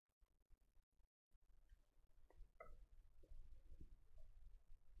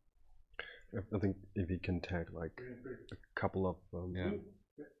 I think if he can tag like a couple of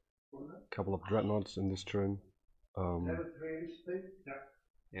dreadnoughts in this turn.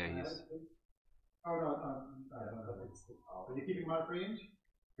 Yeah, he's. Oh no. Are you keeping him out of range?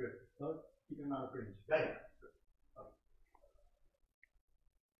 Good. So keep him out of range. Yeah.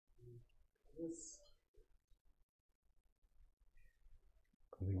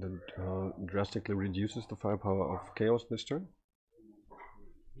 I think that drastically reduces the firepower of Chaos this turn.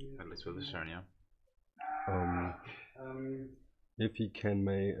 At least for this turn, yeah. If he can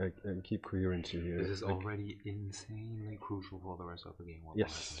keep coherency here. This is already insanely crucial for the rest of the game.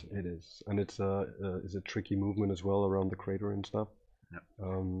 Yes, it is, and it's a tricky movement as well around the crater and stuff. Yep.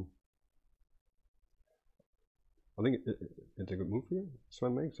 I think it's a good move here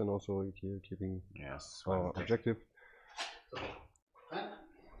Sven makes, and also here keeping objective.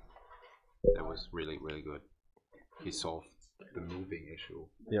 That was really good. He solved the moving issue.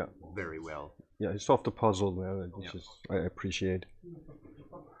 Yeah. Very well. Yeah, he solved the puzzle there, which is I appreciate.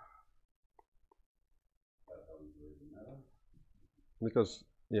 Because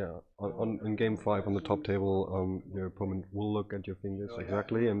in game 5 on the top table, your opponent will look at your fingers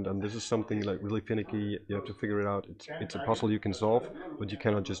exactly, and this is something like really finicky. You have to figure it out. It's a puzzle you can solve, but you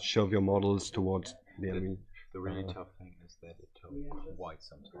cannot just shove your models towards the enemy. The really tough thing is that it took quite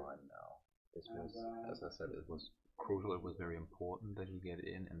some time now. This was, as I said, it was crucial. It was very important that he get it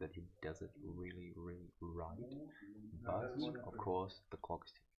in and that he does it really right. But of course, the clock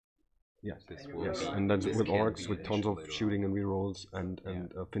is ticking. Yes, This will yes, be- and that's this with can orcs be with an tons issue of later shooting and rerolls and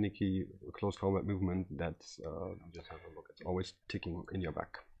finicky close combat movement. That's Just have a look at always ticking in your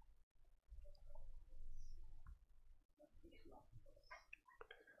back.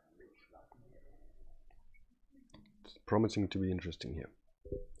 It's promising to be interesting here.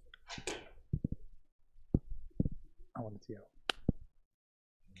 I want to see how.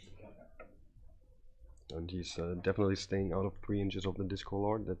 And he's definitely staying out of 3 inches of the Disco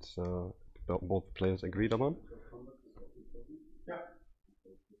Lord. That's both players agreed upon. Yeah.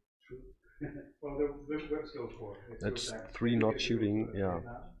 Well, the skills for. That's 3 not shooting, yeah,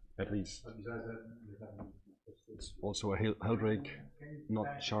 at least. It's also a Heldrake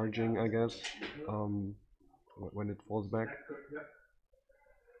not charging, I guess, when it falls back.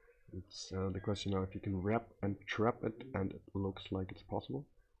 It's the question now if you can wrap and trap it, and it looks like it's possible.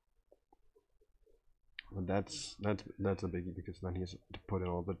 But that's a biggie, because then he has to put in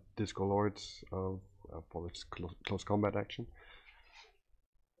all the Disco Lords for this close combat action.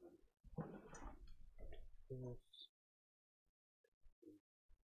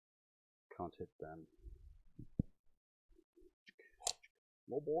 Can't hit them.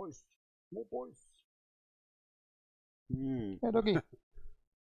 More boys. More boys. Yeah, doggy.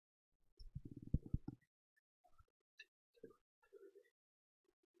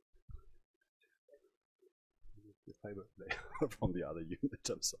 The favorite player from the other unit,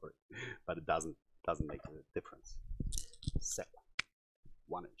 I'm sorry. But it doesn't make a difference. 7.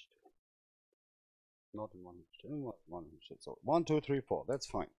 1 inch. Not in 1 inch. 1 inch. So 1, 2, 3, 4. That's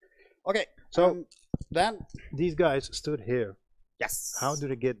fine. Okay. So then these guys stood here. yes. How do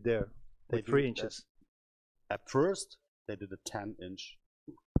they get there? With 3 inches. At first, they did a 10-inch.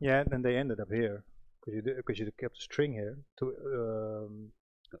 Yeah, and they ended up here because you kept a string here to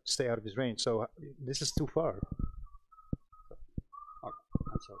stay out of his range. So this is too far. Oh,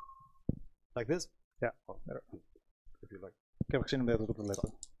 I'm sorry. Like this? Ja. Oh, if you like. Ik heb geen zin om daar op te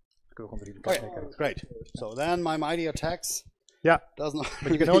letten. Ik wil gewoon Okay, great. So then my mighty attacks. Yeah, does not.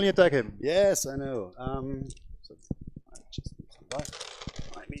 but you can only attack him. Yes, I know. So I just need some time.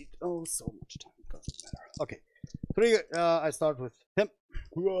 I need so much time. Doesn't matter. Okay, 3. I start with him.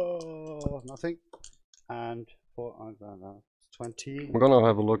 Whoa, nothing. And 4. 20. We're gonna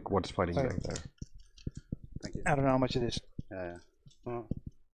have a look what's fighting back there. Thank you. I don't know how much it is. Yeah.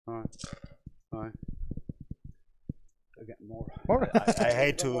 Alright. Again, more. I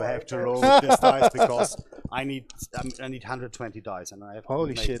hate to have to roll with this dice because I need 120 dice, and I have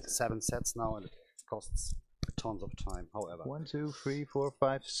Holy made shit. 7 sets now, and it costs tons of time. However, 1, 2, 3, 4,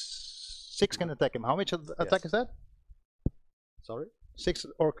 5, 6 can attack him. How much attack is that? sorry, 6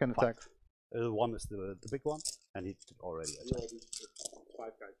 orc can attack. 1 is the big one, and he already attacked.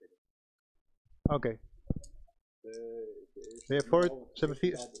 Okay. We have 4, 7,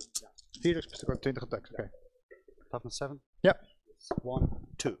 4. 4 is 20 attacks. Okay. Toughness 7. Yeah. 1,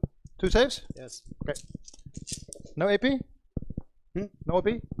 2. 2 saves? Yes. Okay. No AP? No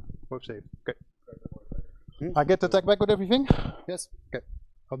AP? Both save. Okay. I get the attack back with everything? Yes. Okay.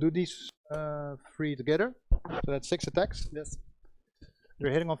 I'll do these 3 together. So that's 6 attacks. Yes.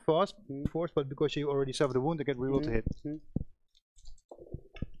 You're hitting on force, but because you already suffered a wound, they get reroll to hit.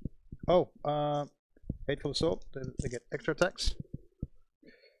 Oh, Hateful Assault, they get extra attacks.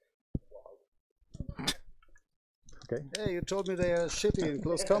 Okay. Hey, you told me they are shitty in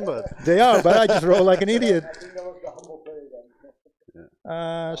close combat. They are, but I just roll like an idiot.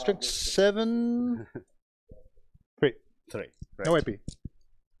 Strength 7. 3. 3. Great. No AP.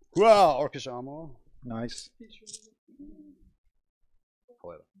 Wow, Orkish armor. Nice.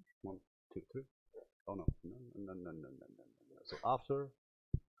 However, 1, 2, 3. Oh no. No. So after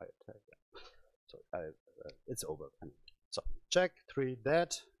I attack, so it's over. So check 3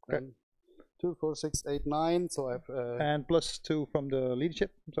 dead. Okay. 2, 4, 6, 8, 9. So I have and plus 2 from the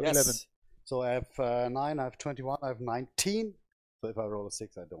leadership, so yes. 11. So I have 9. I have 21. I have 19. So if I roll a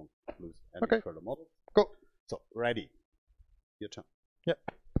 6, I don't lose any further model. Cool. So ready. Your turn. Yep.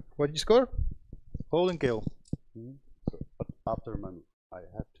 What did you score? Hold and kill. So, but after my move, I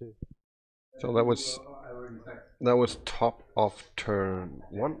have to. So that was top of turn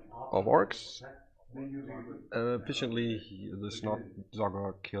 1 of Orks. Efficiently, the Snot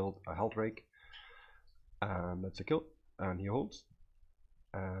Zogger killed a Heldrake, and that's a kill, and he holds.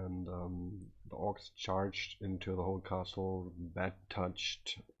 And the Orcs charged into the whole castle, bad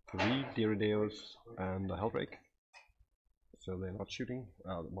touched 3 Dirideos and a Heldrake. So they're not shooting.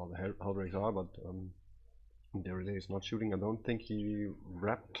 Well, the Heldrakes are, but Diride is not shooting. I don't think he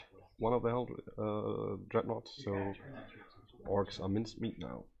wrapped one of the dreadnoughts, so Orcs are minced meat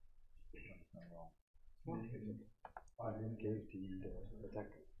now. I didn't give the attack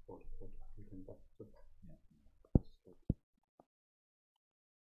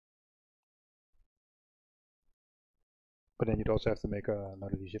But then you'd also have to make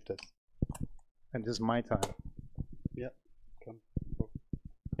another shift test. And this is my time. Yeah, come.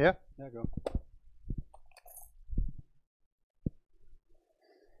 Yeah? Yeah, go.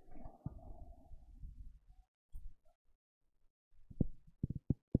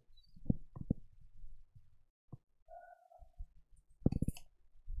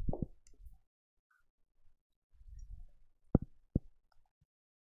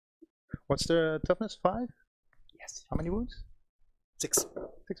 What's the toughness? 5? Yes. How many wounds? 6.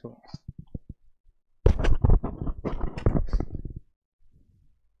 6 wounds.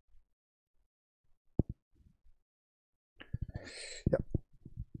 Yep.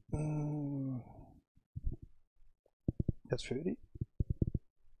 That's 30.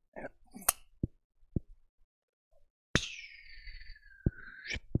 Yeah.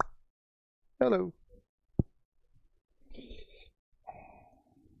 Hello.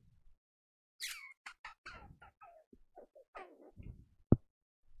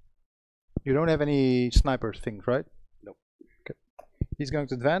 You don't have any sniper things, right? Nope. Okay. He's going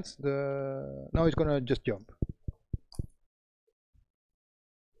to advance. No, he's going to just jump.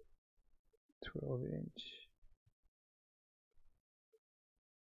 12-inch.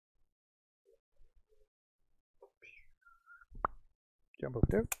 Jump over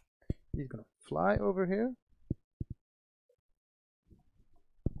there. He's going to fly over here.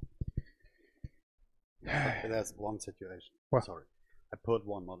 There's one situation. What? Sorry. I put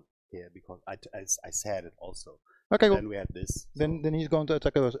one on here because I said it also. Okay, then we had this. So. Then he's going to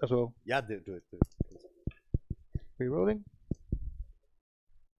attack us as well. Yeah, do it. Rerolling.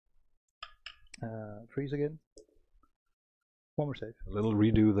 Freeze again. One more save. A little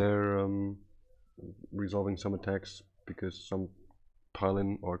redo there, resolving some attacks because some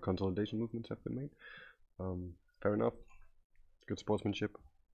pile-in or consolidation movements have been made. Fair enough. Good sportsmanship.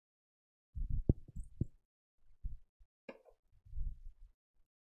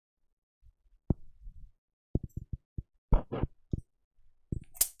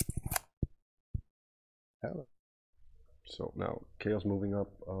 Hello. So now Chaos moving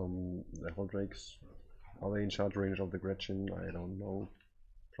up. The Heldrakes, are they in charge range of the Gretchen? I don't know.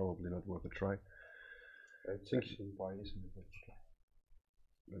 Probably not worth a try. I think why isn't it worth a try?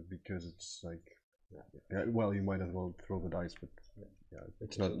 Because it's like, yeah, well, you might as well throw the dice, but yeah,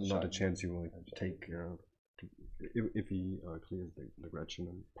 it's not a chance you will take if he clears the Gretchen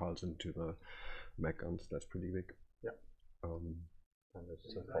and piles into the mech guns. That's pretty big. Yeah. And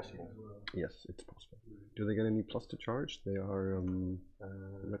it's possible. Yes, it's possible. Do they get any plus to charge? They are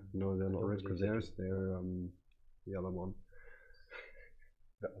no, they're not red Crusaders. They're the other one.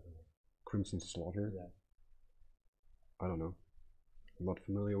 Crimson Slaughter. Yeah. I don't know. I'm not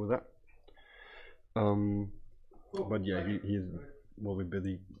familiar with that. But yeah, he will be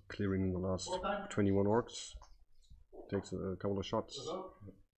busy clearing the last 21 orcs. Takes a couple of shots.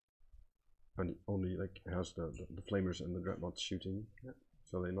 And he only has the flamers and the dreadnoughts shooting,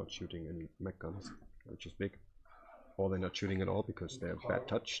 so they're not shooting any mech guns, which is big. Or they're not shooting at all because they're bad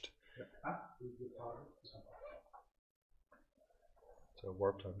touched. So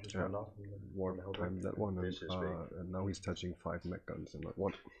warp time just went off. Warp time that one, and now he's touching 5 mech guns and not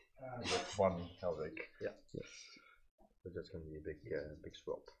 1. With 1 Heretic. Yeah. Yes. So that's going to be a big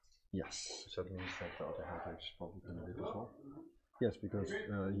swap. Yes. So that means that the other Heretic is probably going to do as well. Yes, because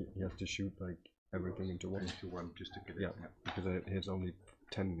he has to shoot everything into one. Just to get it. Yeah, because he has only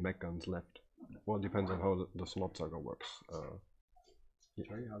 10 mech guns left. Well, it depends on how the slot saga works.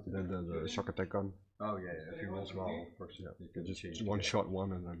 The shock attack gun. Oh yeah, if he rolls well, of course. Yeah, you can just one shot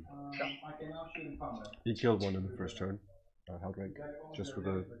one and then. He killed one in the first turn. Heldrake, just with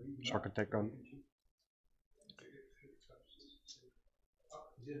a shock attack gun.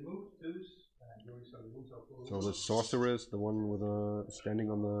 So the sorcerer is the one with standing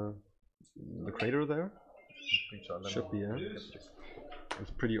on the crater there. Should be, yeah.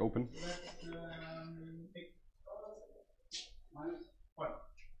 It's pretty open.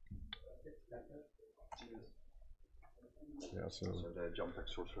 Yeah, so the jump back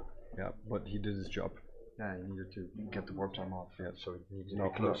sorcerer. Yeah, but he did his job. Yeah, he needed to get the warp time off. Yeah, so he needs to be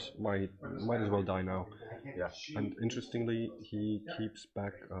close. Might as well die now. Yeah. And interestingly, he keeps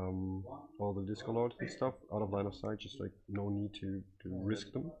back all the disco lords and stuff out of line of sight. Just no need to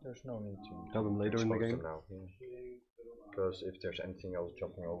risk them. There's no need to have them later in the game. Now. Because if there's anything else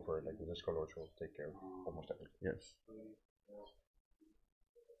jumping over, the disco lords will take care of almost everything. Yes.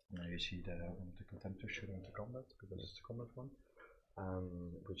 Now you see that the contemptor should enter combat because it's the combat one.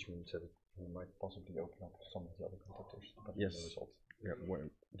 which means that we might possibly open up some of the other competitors depending on the results. Yeah,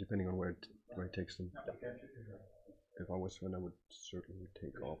 depending on where it takes them. If I was Sven, I would certainly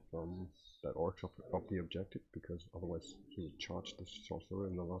take off that Orks of the objective, because otherwise he would charge the sorcerer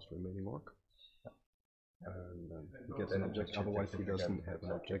in the last remaining Ork. And he gets an objective, otherwise he doesn't have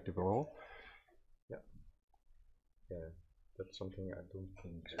an objective at all. Yeah, that's something I don't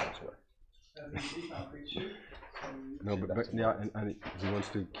think Sven's work. No, but yeah, and he wants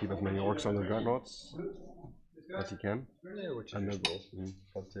to keep as many Orks on the dreadnoughts as he can. Yeah, which is useful.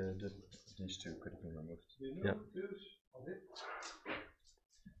 But these two could have been removed. Yeah.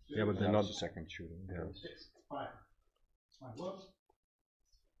 Yeah, but they're not the second shooting. Yeah.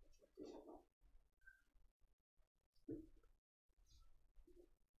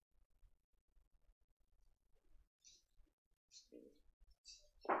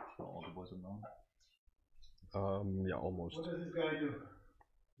 So all the boys are known. Yeah, almost. What does this guy do?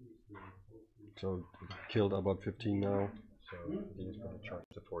 So killed about 15 now. So he's going to charge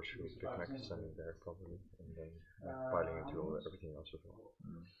the force field, Big Mac is standing there probably, and then piling into everything else as well.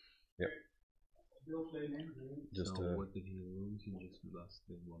 Yep. Just so what did he lose? He just lost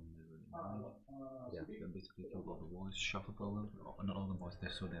the one level. Yeah. Then basically killed all the boys, shuffled all of them. Oh, not all the boys,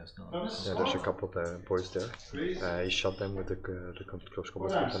 so they're still. Yeah, there's a couple of boys there. He shot them with the close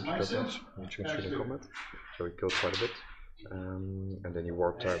combat weapons, which means shooting combat. So he killed quite a bit. And then he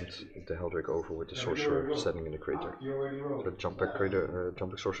warp timed the Helldrake over with the sorcerer standing in the crater. The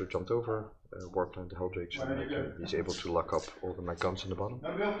jumping sorcerer jumped over, warp timed the Helldrake, so he's able to lock up all the mag guns in the bottom.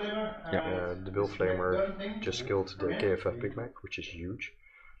 Yeah. The Bill Flamer just killed the KFF Big Mac, which is huge.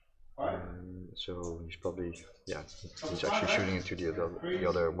 So he's probably, he's actually shooting into the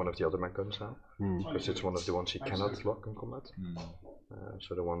other one of the other mag guns now, because it's one of the ones he cannot lock in combat.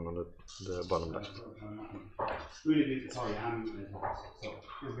 So the one on the bottom left.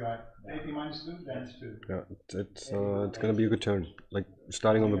 Yeah, it's gonna be a good turn. Like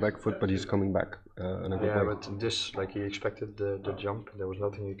starting on the back foot, but he's coming back. Yeah, but this, like, he expected the jump. There was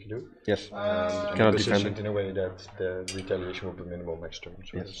nothing he could do. Yes, cannot defend it in a way that the retaliation will be minimal next turn.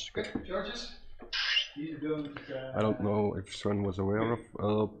 So yes, good. I don't know if Sven was aware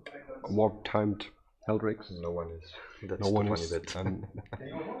of warp timed Helldrakes. No one is. That's no one the funny is. bit. And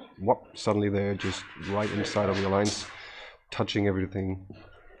suddenly they're just right inside of your lines, touching everything.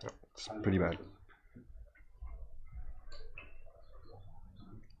 It's pretty bad.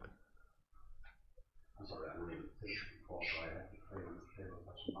 I'm sorry, I'm really pissed because I have to play on this table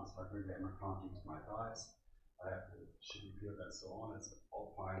such a master game. I can't use my dice. I have to shitty field and so on. It's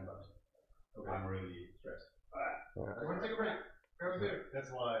all fine, but I'm really stressed. You want to take a break?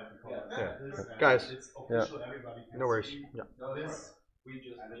 That's why. Guys, it's official. Everybody can no worries. see. Yeah. No, this we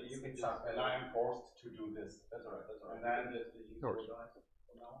just you can start, and I am forced to do this. That's alright. That's alright. And then the use No worries.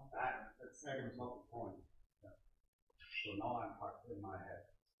 that's not the point. So now I'm fucked in my head.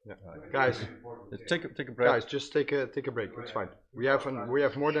 Yeah. Guys, Take a break. guys, just take a break. It's fine. We have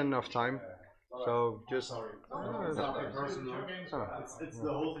more than enough time. So just. Sorry. Oh, It's nothing personal. Oh. It's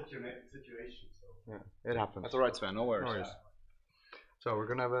the whole situation. So. Yeah, it happens. That's alright, Sven, no worries. No worries. So we're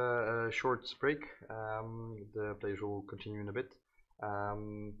gonna have a short break. The players will continue in a bit.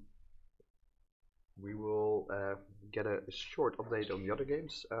 We will get a short update on the other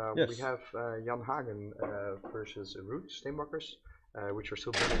games. Yes. We have Jan Hagen versus Root Steenbakkers, which are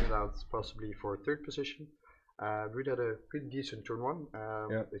still battling it out possibly for third position. Root had a pretty decent turn one.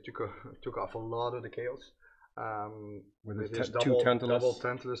 They took off a lot of the chaos. With his two double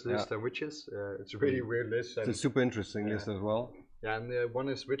Tantalus list and witches. It's a really weird list. It's a super interesting list as well. Yeah, and one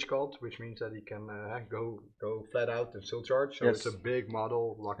is Witch Cult, which means that he can go flat out and still charge. So Yes. it's a big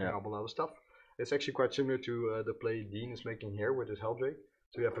model, locking up a lot of stuff. It's actually quite similar to the play Dean is making here with his Helldrake.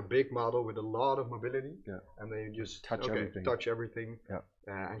 So you have a big model with a lot of mobility, and then you just touch everything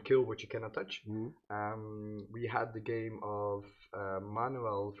and kill what you cannot touch. We had the game of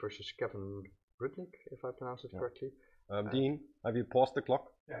Manuel versus Kevin Rudnick, if I pronounce it correctly. Dean, have you paused the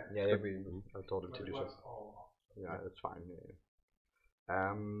clock? Yeah, I told him to do so. Yeah, that's fine.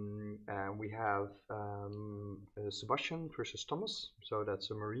 And we have Sebastian versus Thomas, so that's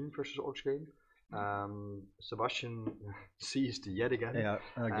a Marine versus Orks game. Sebastian seized yet again. Yeah,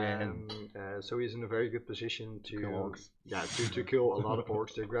 again. So he's in a very good position to kill Orks. Yeah, to kill a lot of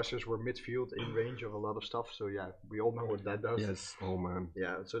Orks. The aggressors were midfield in range of a lot of stuff, so yeah, we all know what that does. Yes, oh man.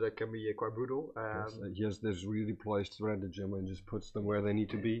 Yeah, so that can be quite brutal. He has this really poised stratagem and just puts them where they need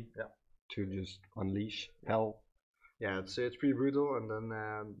to be to just unleash hell. Yeah, it's pretty brutal. And then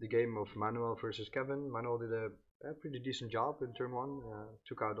the game of Manuel versus Kevin. Manuel did a pretty decent job in turn one.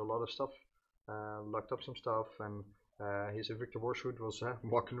 Took out a lot of stuff, locked up some stuff, and His Victor Warshoot was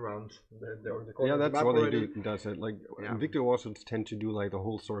walking around the corner Yeah, of the that's map what already. they do. Does it like Yeah. Victor Warshoots tend to do like the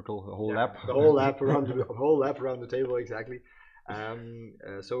whole circle, the whole lap, the whole lap around the whole lap around the table exactly.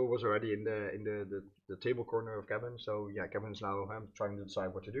 So it was already in the table corner of Kevin. So yeah, Kevin's now trying to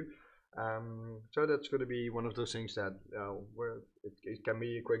decide what to do. So that's going to be one of those things that where it can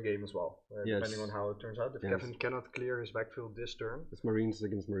be a quick game as well, depending on how it turns out. If Kevin cannot clear his backfield this turn, it's Marines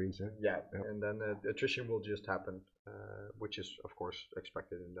against Marines, yeah, and then attrition will just happen, which is of course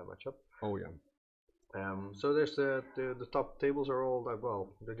expected in that matchup. Oh yeah. So there's the top tables are all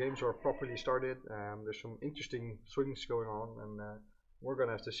well. The games are properly started. There's some interesting swings going on, and we're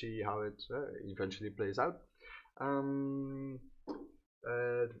gonna have to see how it eventually plays out.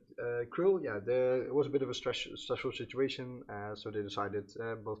 Krill, yeah, it was a bit of a stressful situation, so they decided,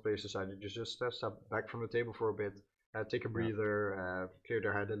 both players decided to just step back from the table for a bit, take a breather, clear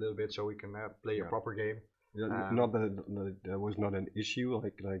their head a little bit, so we can play a proper game. Yeah, not that there was not an issue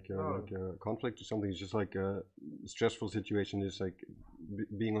like a conflict or something. It's just like a stressful situation. It's like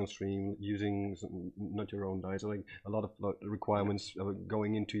being on stream, using not your own dice, like a lot of requirements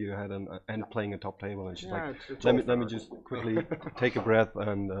going into your head and playing a top table. And just like it's let me just quickly take a breath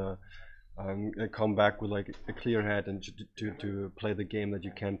and come back with like a clear head and to play the game that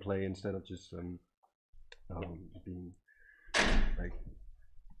you can play instead of just being like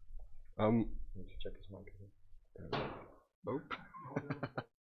Need to check his mic. Nope.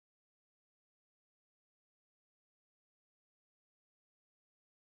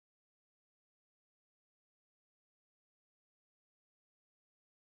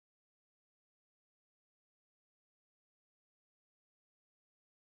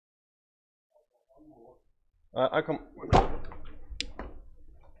 I come.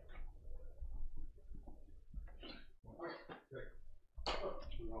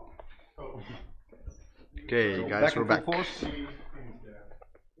 Okay, guys, we're back.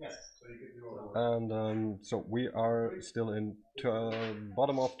 And so we are still in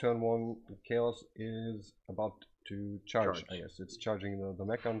bottom of turn 1. Chaos is about to charge. I guess it's charging the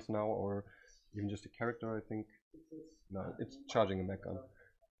mech guns now, or even just a character. I think no, it's charging a mech gun,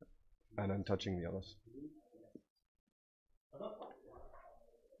 and I'm touching the others.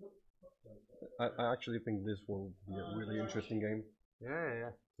 I actually think this will be a really interesting game.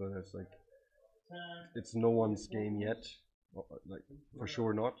 Yeah. So there's like, it's no one's game yet. Like for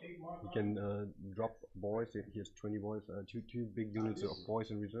sure not. He can drop boys. He has 20 boys, two big units of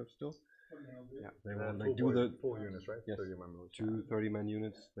boys in reserve still. Yeah, they will like do the full units, right? Yes, 2 30-man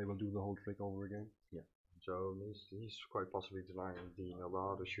units. They will do the whole trick over again. Yeah. So he's quite possibly dealing a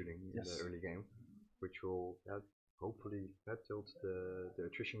lot of shooting in the early game, which will hopefully tilt the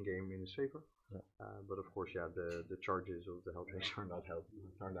attrition game in his favor. Yeah. But of course, the charges of the Heldrakes are not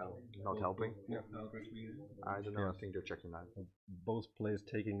helping. Yeah. I don't know. I think they're checking that. Both players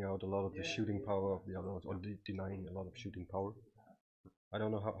taking out a lot of the shooting power of the others, or denying a lot of shooting power. I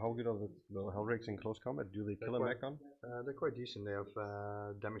don't know how good are the Heldrakes in close combat. Do they kill a mech gun? They're quite decent. They have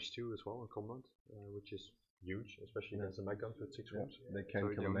damage 2 as well in combat, which is huge, especially against the mech guns with 6 wounds. They can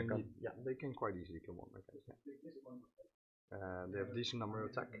kill a mech gun. Yeah, they can quite easily kill one mech gun. They have a decent number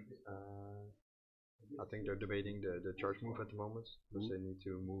of attack. I think they're debating the charge move at the moment, because they need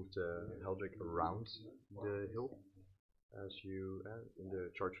to move the Heldrake around the hill. As you in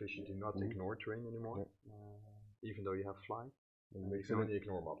the charge phase, you do not ignore terrain anymore, even though you have fly. You can only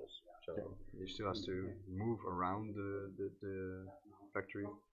ignore models, so he still has to move around the factory.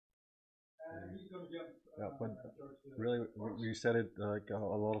 Yeah, but really, we said it like a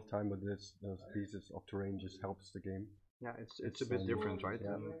lot of time, but those pieces of terrain just helps the game. Yeah, it's a bit different, right?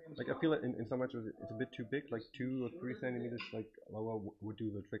 Yeah. Like I feel like in some matches it's a bit too big, like 2 or 3 centimeters, like lower would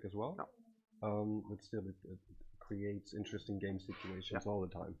do the trick as well. No. But still, it creates interesting game situations all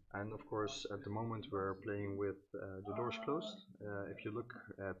the time. And of course, at the moment we're playing with the doors closed. If you look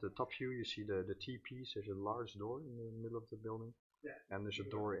at the top view, you see the T piece. There's a large door in the middle of the building, and there's a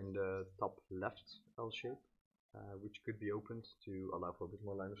door in the top left L shape, which could be opened to allow for a bit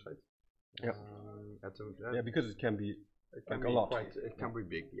more line of sight. Yeah, because it can be like a lot. It can be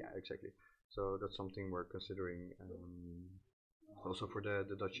big. Yeah, exactly. So that's something we're considering. Also for the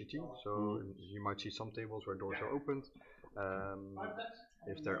Dutch GT, so you might see some tables where doors are opened.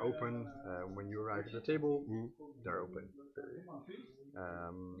 If they're open, when you arrive at the table, they're open.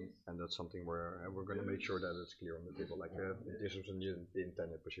 And that's something where we're going to make sure that it's clear on the table, like this was in the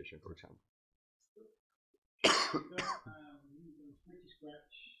intended position, for example.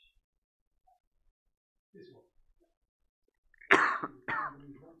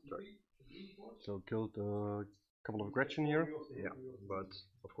 So killed couple of Gretchen here. Yeah, but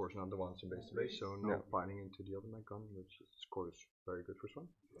of course not the ones in base to base, so no piling into the other mag gun, which of course is very good for Swan.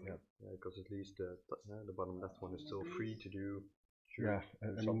 Yeah, because at least the bottom left one is still free to do. Yeah,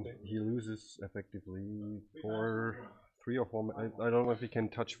 I mean he loses effectively 3 or 4. I don't know if he can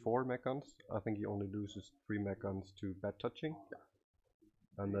touch 4 mag guns. I think he only loses 3 mag guns to bad touching.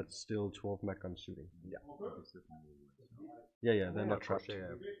 And that's still 12 mag guns shooting. Yeah, they're not trapped.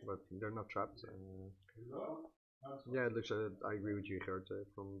 Yeah, but they're not trapped. Yeah, it looks. I agree with you, Gert.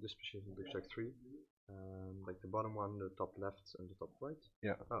 From this position, it looks like 3. Like the bottom one, the top left, and the top right.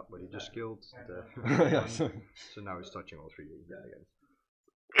 Yeah. Oh, but he just killed the. Yeah, so now he's touching all 3 again.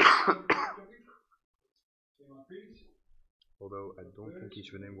 Although I don't think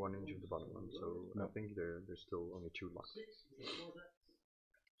he's within 1 inch of the bottom one, so I think there's still only 2 locked.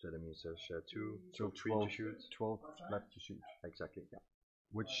 So that means there's 2, so 3 to shoot. 12 left to shoot. Exactly, yeah.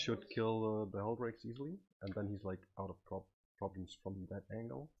 Which should kill the Helldrakes easily, and then he's like out of problems from that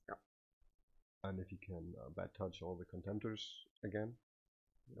angle. Yeah. And if he can bad touch all the contenders again,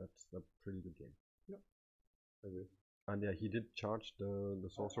 that's a pretty good game. Yeah. I agree. And yeah, he did charge the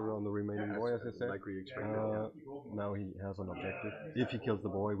sorcerer on the remaining boy, as I said. Like we expected. Now he has an objective. If he kills the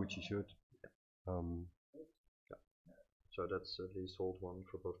boy, which he should. So that's at least hold 1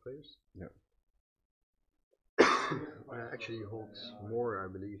 for both players. Yeah. Actually holds more, I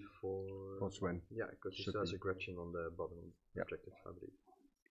believe, for Sven. Yeah, because he still has a Gretchen on the bottom objective, I believe.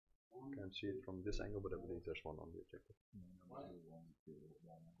 Can't see it from this angle, but I believe there's 1 on the objective.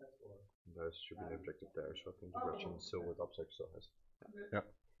 There should be an objective there, so I think the Gretchen still with object still has. Yeah.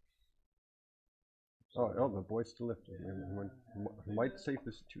 Oh, the boy's still left. He might save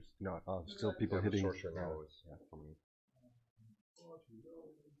this too. No, still people hitting. Now is coming.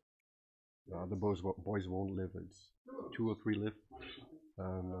 The boys won't live. It's 2 or 3 live.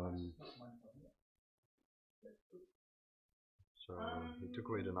 So he took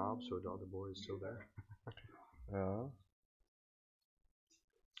away the knob, so the other boy is still there.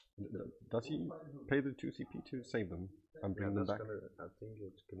 Does he pay the 2 CP to save them and bring them back? I think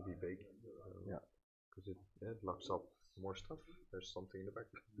it's gonna be big. Yeah. Because it locks up more stuff. There's something in the back.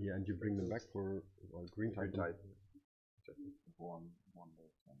 Yeah, and you bring them back for green tide.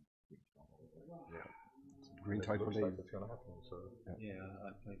 Yeah. Green tide for days. Like it's gonna happen. So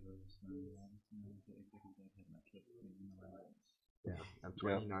I played those. yeah, and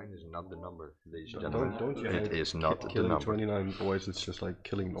 29 is not the number, ladies and Don't gentlemen. It is not the number. 29 boys. It's just like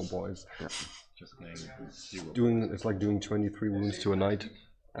killing no boys. Yeah. Just getting It's like doing 23 wounds to a knight.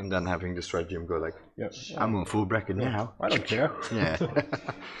 And then having the stratagem go like, I'm on full bracket now. I don't care. Yeah.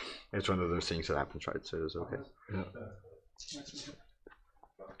 It's one of those things that happens, right? So it's okay. Yeah.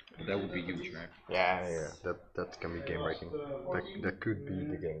 That would be huge, right? Yeah. That can be game breaking. That could be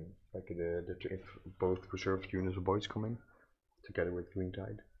the game. Like if both reserved units of boys come in together with Green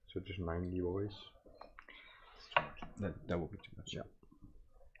Tide, so just 90 boys. That would be too much. Yeah.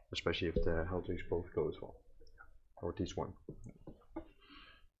 Especially if the Helldrakes both go as well, or at least 1.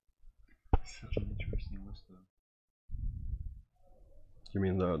 Such an interesting list, though. You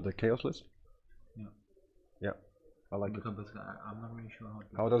mean the chaos list? Yeah. Yeah, I like it. I'm not really sure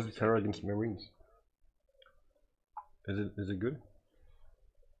how does it fare against Marines? Is it good?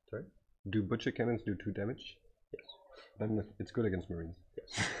 Sorry? Do butcher cannons do 2 damage? Yes. Then it's good against Marines.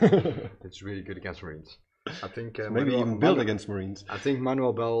 Yes. It's really good against Marines. I think maybe even build against Marines. I think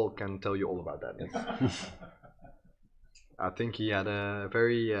Manuel Bell can tell you all about that. Yes. I think he had a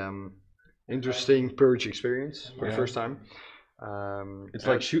very interesting purge experience for the first time. It's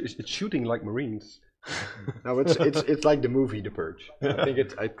like it's shooting like Marines. No, it's like the movie The Purge. I think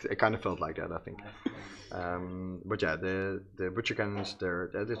it kind of felt like that. I think. But yeah, the butcher cannons there.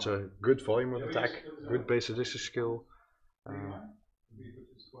 It's a good volume of attack, good base statistics skill.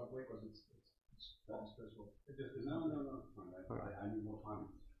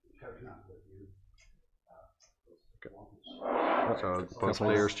 So both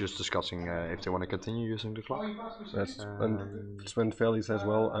players just discussing if they want to continue using the clock. Yes, and Sven fairly says,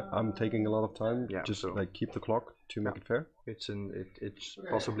 well, I'm taking a lot of time, just like keep the clock to make it fair. It's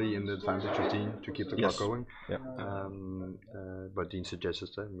possibly in the advantage of Dean to keep the clock going. Yeah. But Dean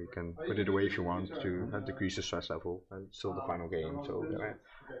suggests that we can put it away if you want to decrease the stress level. It's still the final game, so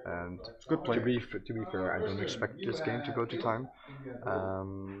and good play. To be fair, I don't expect this game to go to time.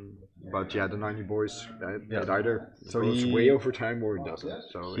 But yeah, the 90 boys it either goes way over time or it doesn't.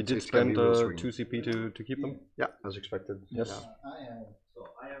 So he did spend 2 CP to keep them. Yeah, as expected. Yes. Yeah.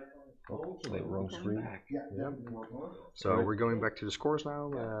 Oh, wrong screen. Yeah. So we're going back to the scores now.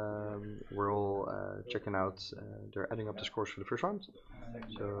 We're all checking out. They're adding up the scores for the first round.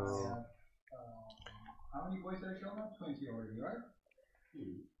 So How many boys did I show now? 20 already, right?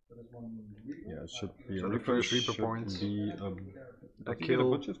 So that's one Reaper. Yeah, it should be So a the Reaper, first Reaper should point. be I I killed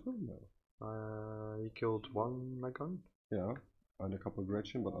killed. Butcher's Bill? No. He killed one Megan. Yeah, and a couple of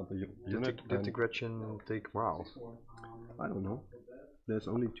Gretchen, but not the Did unit. the Gretchen take morale? I don't know. There's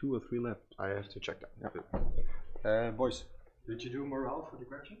only 2 or 3 left. I have to check that. Yeah. Boys. Did you do morale for the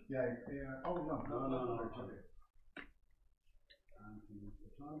Gretchen? Yeah, yeah. Oh, no.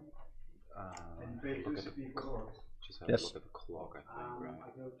 Look at the, just have a Yes. look at the clock, I think, right?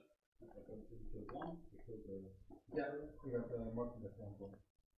 Yeah, we got the mark in the front.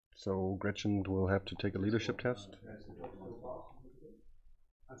 So Gretchen will have to take a leadership test.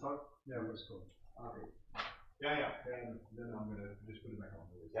 I thought, yeah, let's go. Okay. Yeah. Then I'm gonna just put it back on.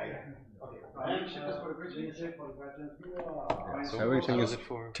 Yeah. Okay. Ship is for the Gretchen. So Everything what is it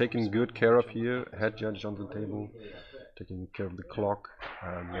for? taken good care of here. Head judge on the table, taking care of the clock,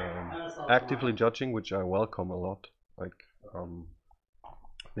 and actively judging, which I welcome a lot. Like, I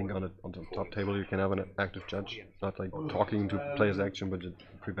think on the top table you can have an active judge, not like talking to players' action, but just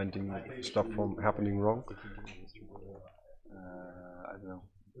preventing stuff from happening wrong. I don't know.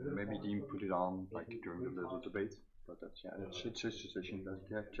 Maybe Dean put it on like during the little debate, but that's it's his decision.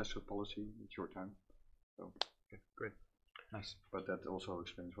 That just a policy. It's your time. So Okay, great, nice. but that also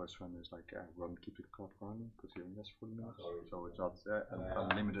explains why Sven is like run, keep the clock running because he only has 40 minutes, so it's not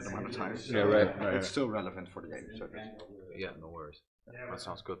a limited amount of time. Yeah, right. It's still relevant for the game. So Yeah, no worries. That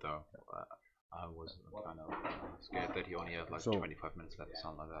sounds good though. I was kind of scared that he only had like So- 25 minutes left,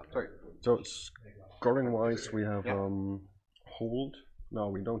 something like that. sorry. So scoring wise, we have hold. No,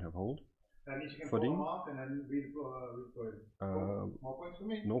 we don't have hold. That means you can For pull Dean? them off and then redeploy them. More points for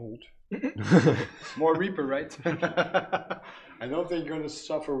me. No hold. More Reaper, right? I don't think you're gonna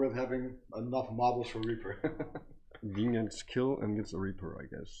suffer with having enough models for Reaper. Dean gets kill and gets a Reaper, I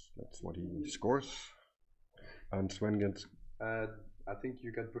guess. That's what he scores. And Sven gets I think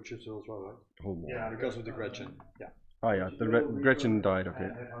you get Butcher's as well, right? hold more. Yeah, Because of the Gretchen. Yeah. Ah, yeah, the Gretchen died, okay.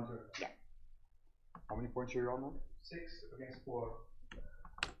 And Headhunter. How many points are you on now? 6 against 4.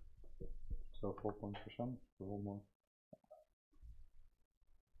 So 4 points for Sven. So one more.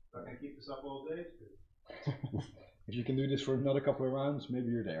 I can keep this up all day. If you can do this for another couple of rounds, maybe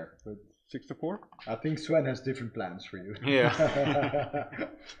you're there. But 6 to 4? I think Sven has different plans for you. Yeah.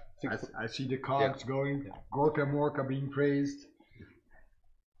 I see the cards going. Gorka Morka being praised.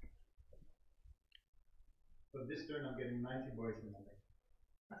 So this turn I'm getting 90 boys in my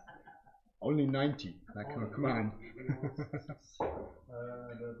deck. Only 90. Like, come on.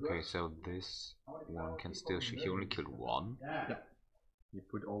 Okay, so this one can still shoot. He only killed one. Yeah. You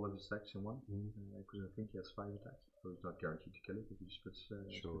put all of his attacks in one, because I think he has 5 attacks, so it's not guaranteed to kill it if he just puts.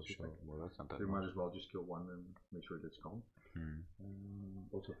 Sure. Well, that's not that So you might much. as well just kill one and make sure it's gone.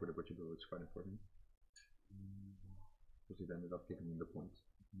 Also for the butcher bill, it's quite important. Because it ended up giving him the point.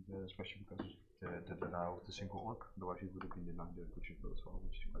 Especially because the denial of the single orc. Otherwise, he would have been denying the Butcher's bill as well,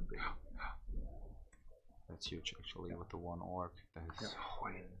 which is quite big. That's huge actually with the one orc. That is so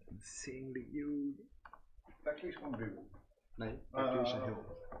insanely huge. Factories one Reaper. Nee, factory is een heel.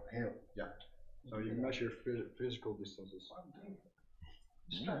 Heel. Yeah. So you measure physical distances.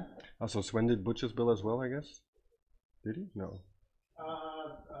 So Sven did Butcher's Bill as well, I guess? Did he? No.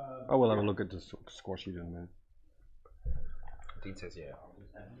 I will have a look at the score sheet in a minute. Dean says yeah.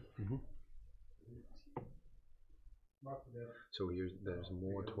 So here there's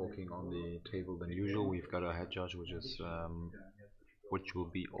more talking on the table than usual. We've got a head judge, which will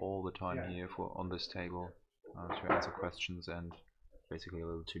be all the time here on this table to answer questions and basically a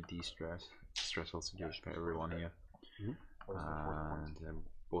little to de-stress. Stressful situation for everyone here, and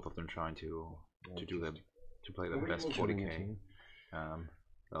both of them trying to play their best 40k.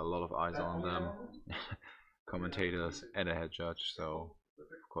 A lot of eyes on them. Commentators and a head judge, so of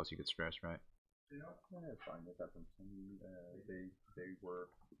course you get stressed, right? Yeah, it's fine, that happens. They were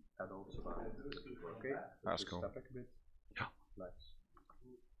adults about it. Okay, That's just cool. step back a bit. Yeah. Relax.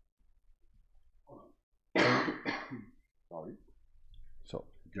 Sorry. So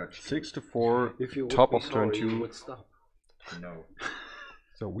 6 to 4, top of turn 2. No.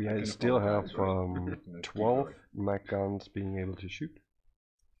 So we still have 12 mech guns being able to shoot.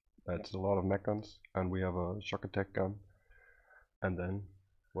 That's a lot of mech guns, and we have a shock attack gun, and then,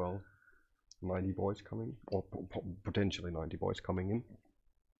 well, 90 boys coming, or potentially 90 boys coming in.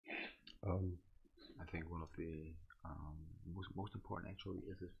 I think one of the most important actually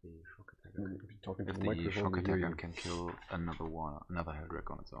is if the shock attacker. Talking to If the the microphone, shock we hear attacker you. can kill another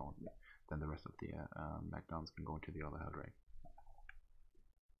Heretic on its own, then the rest of the mech guns can go into the other Heretic.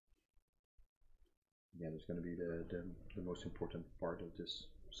 Yeah, that's going to be the most important part of this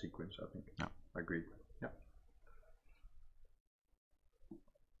sequence, I think. Yeah. Agreed. Yeah.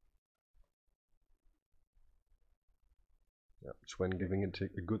 Sven giving it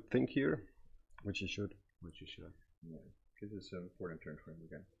a good think here, which he should. Yeah, because it's an important turn for him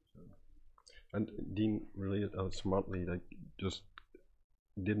again. So. And Dean really smartly like just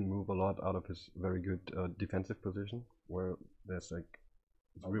didn't move a lot out of his very good defensive position, where there's like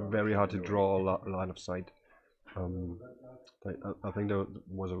it's very hard to draw a line of sight. I think that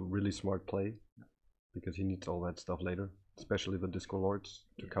was a really smart play because he needs all that stuff later, especially the Disco Lords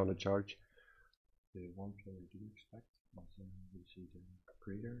to counter charge. The one player I do expect is you see the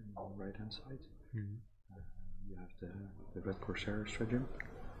crater on the right hand side. You have the Red Corsair stratagem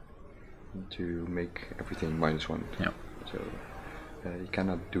to make everything -1. Yeah. So you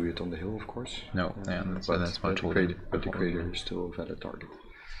cannot do it on the hill, of course. No, that's what but the crater is still a valid target.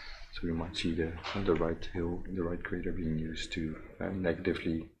 So you might see the right hill, the right crater being used to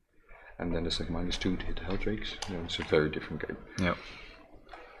negatively, and then there's like -2 to hit the Helldrakes. It's a very different game. Yeah.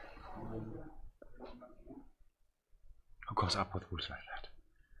 Who goes up with rules like that?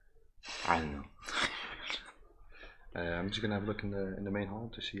 I don't know. I'm just gonna have a look in the main hall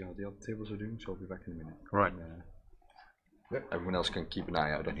to see how the other tables are doing. So I'll be back in a minute. Right. And, everyone else can keep an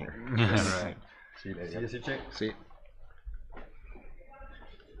eye out in here. Yeah, right. See you later. See you, CJ. See.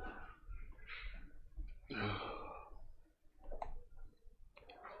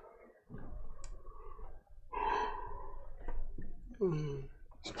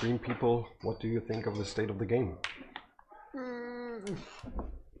 Stream people, what do you think of the state of the game?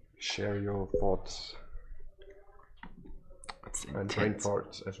 Share your thoughts. And brain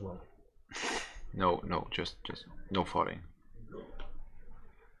farts as well. No, just no farting.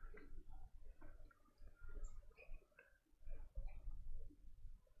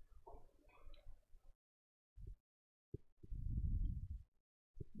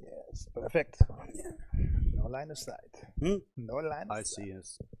 Yes, perfect. No line of sight. No line of sight. I see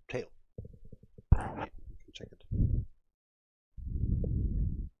his tail. Check it.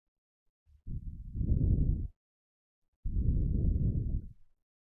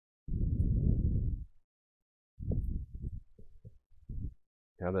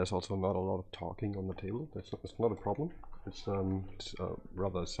 Yeah, there's also not a lot of talking on the table. It's not a problem. It's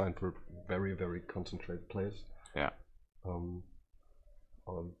rather a sign for very, very concentrated players. Yeah.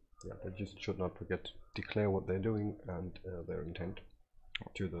 Yeah, they just should not forget to declare what they're doing and their intent.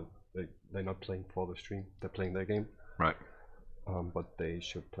 They're not playing for the stream. They're playing their game. Right. But they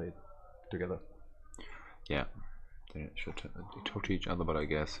should play together. Yeah. They should talk to each other, but I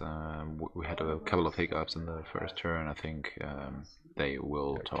guess we had a couple of hiccups in the first turn. I think they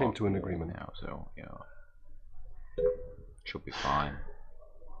will talk. Came to an agreement now, so should be fine.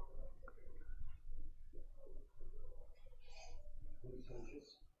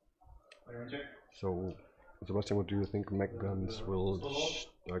 So, Sebastian, what do you think mech guns will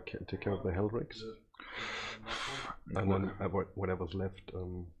take care of the Helldrakes? And then whatever's left,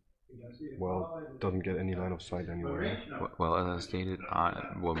 well, doesn't get any line of sight anywhere. Well, as I stated,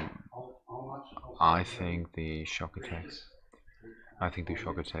 I think the shock attacks. I think the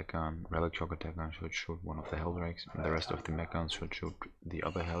shock attack gun, relic shock attack gun, should shoot one of the Helldrakes, and the rest of the mech guns should shoot the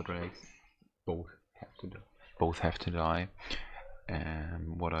other Helldrakes. Both have to die.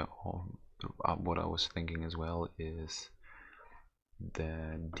 And what I was thinking as well is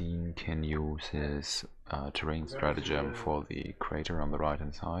that Dean can use his terrain stratagem for the crater on the right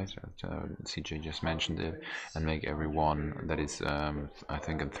hand side, CJ just mentioned it, and make everyone that is I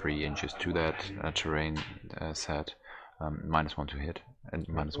think in 3 inches to that terrain set -1 to hit and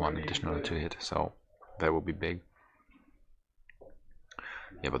 -1 additional to hit, so that will be big.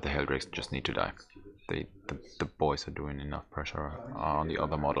 Yeah, but the Helldrakes just need to die. The boys are doing enough pressure on the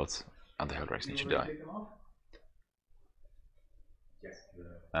other models, and the Helldrakes need to die.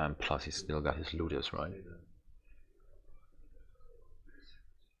 And plus he's still got his looters, right?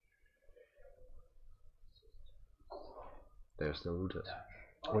 There's still looters.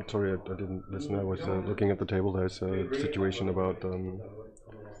 Oh, sorry, I didn't listen. I was looking at the table. There's a situation about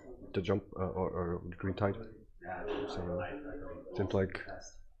the jump or the green tide. So seems like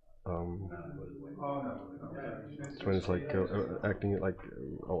Sven is like acting like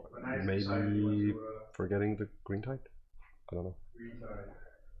maybe forgetting the green tide. I don't know.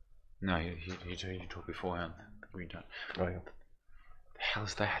 No, he talked beforehand. The green tide. Oh yeah. The hell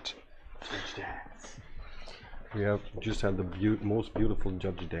is that? We have just had the most beautiful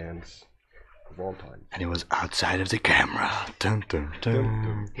judge dance of all time. And it was outside of the camera. Dun, dun,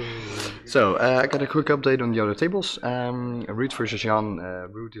 dun. So, I got a quick update on the other tables. Root versus Jan.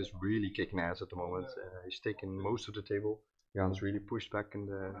 Root is really kicking ass at the moment. He's taken most of the table. Jan's really pushed back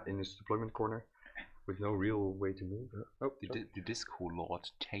in his deployment corner. with no real way to move. Oh, the Disco Lord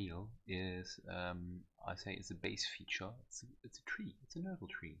tail is, I say, it's a base feature. It's a tree. It's a noble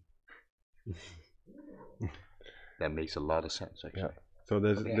tree. That makes a lot of sense, actually. Yeah. So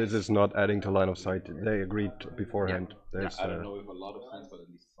this is not adding to line of sight. They agreed beforehand. Yeah, I don't know if a lot of sense, but at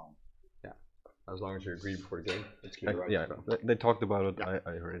least some. Yeah, as long as you agree before the game, it's clear, right? Yeah, they talked about it. Yeah.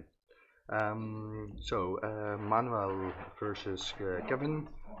 I heard it. Manuel versus Kevin.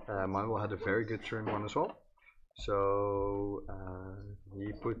 Manuel had a very good turn one as well. So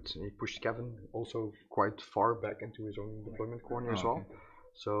he pushed Kevin also quite far back into his own deployment corner as well.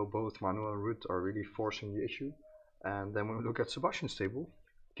 So both Manuel and Ruud are really forcing the issue. And then when we look at Sebastian's table,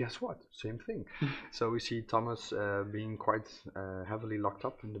 guess what? Same thing. So we see Thomas being quite heavily locked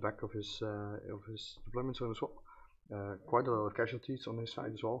up in the back of his deployment zone as well. Quite a lot of casualties on his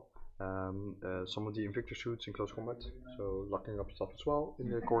side as well. Some of the Invictor shoots in close combat, so locking up stuff as well in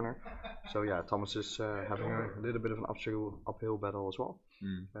the corner. So yeah, Thomas is having a little bit of an uphill battle as well.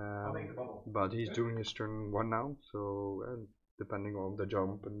 But he's doing his turn one now, so depending on the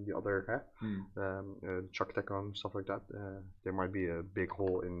jump and the other chuck tech on stuff like that, there might be a big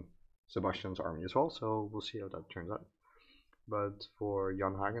hole in Sebastian's army as well. So we'll see how that turns out. But for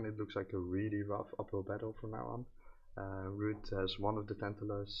Jan Hagen, it looks like a really rough uphill battle from now on. Ruud has one of the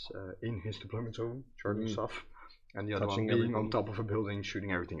Tantalus in his deployment zone, charging stuff, and the other one being on top of a building,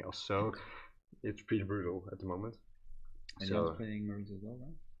 shooting everything else. So it's pretty brutal at the moment. And Jan's playing Marines as well,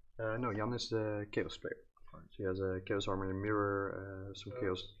 right? No, Jan is the Chaos player. So he has a Chaos Armor and Mirror, some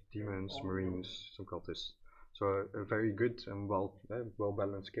Chaos Demons, Marines, some Cultists. So a very good and well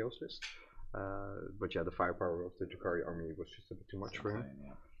balanced Chaos list. But yeah, the firepower of the Drukhari army was just a bit too much for him.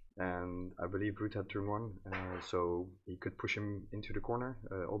 And I believe Ruud had turn one, so he could push him into the corner.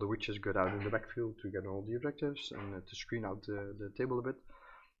 All the witches got out in the backfield to get all the objectives and to screen out the table a bit.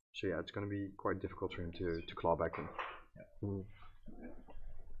 So yeah, it's going to be quite difficult for him to claw back in. Yeah.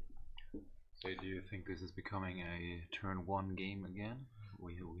 So do you think this is becoming a turn one game again?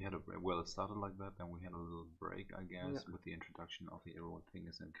 We had it started like that, then we had a little break, I guess, with the introduction of the everything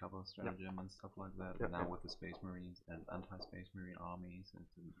is in cover stratagem and stuff like that. And now with the Space Marines and anti-Space Marine armies,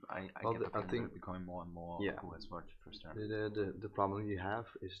 I think it's becoming more and more who has watched for stratagem. The problem you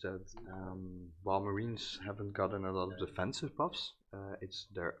have is that while Marines haven't gotten a lot of defensive buffs,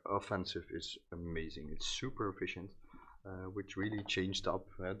 their offensive is amazing. It's super efficient. Which really changed up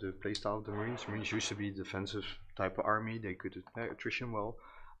the playstyle of the Marines. Marines used to be a defensive type of army, they could attrition well,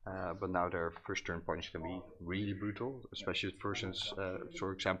 but now their first turn points can be really brutal, especially for instance,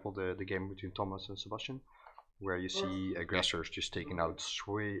 for example, the game between Thomas and Sebastian, where you see aggressors just taking out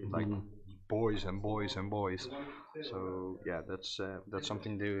like boys and boys and boys. So yeah, that's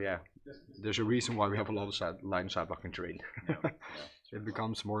something there's a reason why we have a lot of line side blocking terrain. It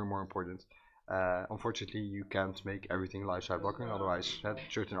becomes more and more important. Unfortunately, you can't make everything live side blocking, otherwise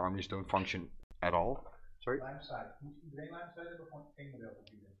certain armies don't function at all. Sorry? Let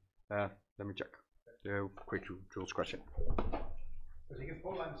me check. Quick rules question. Because you can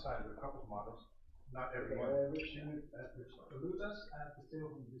pull line side with a couple of models, not everyone. Looters and the steel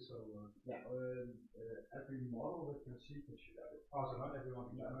from this every model that can see can shoot at it. Also, not everyone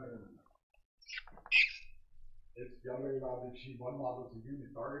can. It's the other way around. If you see one model to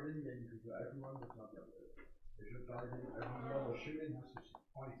unit targeting, then you can do everyone, but not the other way. If you're targeting every model shooting, has to see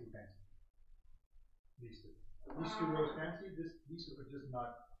 22 fancy. These two. These two rows fancy, these two are just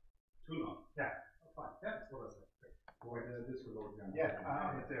not too long. Yeah, fine. Yeah, that's what I said. On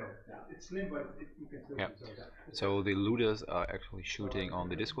the tail. It's slim, but you can still do so. So the looters are actually shooting on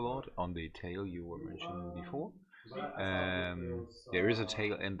the Disco Lord, on the tail you were mentioning before. There is a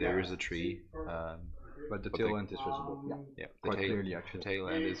tail and there is a tree. But the tail end is visible. Quite clearly actually. The tail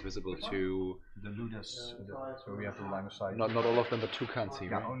end is visible to the looters, so we have the line of sight. Not all of them, but two can't see,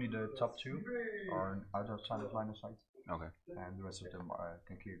 right? Only the top two are outside of line of sight. Okay. And the rest of them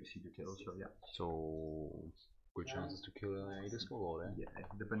can clearly see the tail, so yeah. So good chances to kill a Disco Lord, eh? Yeah,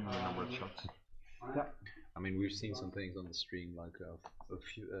 depending on the number of shots. Yeah. I mean, we've seen some things on the stream, like a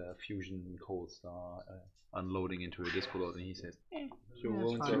Fusion Cold Star unloading into a Disco Lord, and he says, I'm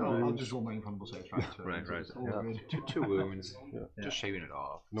just roaming from both sides, right? Right. Two wounds, just shaving it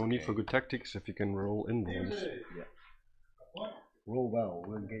off. No need for good tactics if you can roll in wounds. Yeah. Roll well,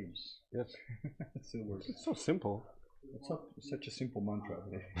 win games. Yes. It still works. It's so simple. It's not such a simple mantra,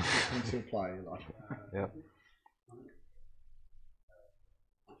 but it seems to apply a lot. Yeah.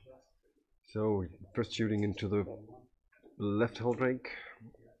 So first shooting into the left Heldrake.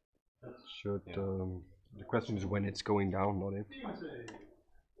 Should the question is when it's going down, not if.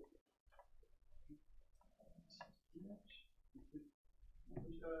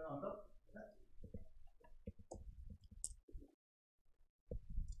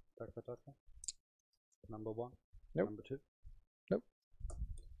 attacker. Number 1. Nope. Number 2. Nope.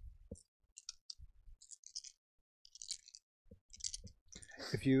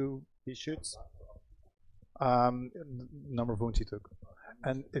 If you He shoots. Number of wounds he took,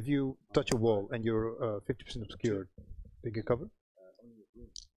 and if you touch a wall and you're 50% obscured, do you get cover?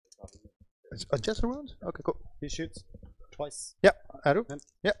 It's just a wound. Okay, cool. He shoots twice. Yeah, arrow.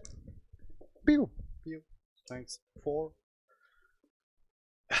 Yeah. Pew. Pew. Strength 4.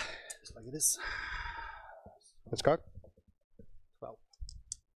 Just like it is. Let's cock. 12.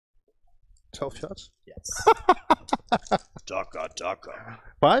 12 shots. Yes. Daka.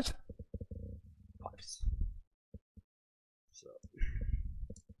 5. 5s. So.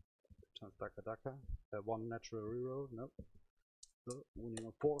 Daka. 1 natural reroll. Nope. So, wounding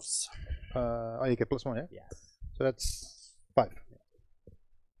of force. Oh, you get +1, yeah? Yes. So that's 5.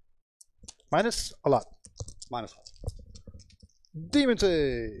 Minus a lot. -1. Demon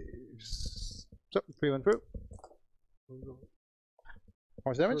saves. So, 3 went through. How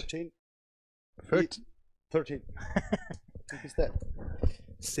much damage? 13. 13. 13. He's dead.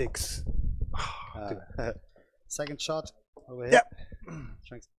 6. Second shot over here. Yep.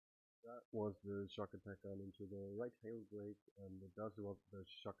 Strength. That was the shock attack on into the right tail blade, and the does was the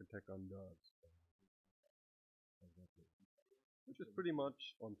shock attack on dogs. Which is pretty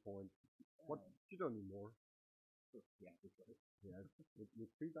much on point. What you don't need more. Yeah,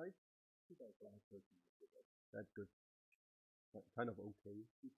 with 3 dice? 2 dice, that's good. Kind of okay.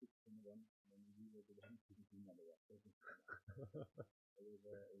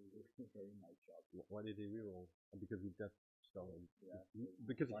 Very nice shot. Why did he reroll? Because he death spell him. Yeah.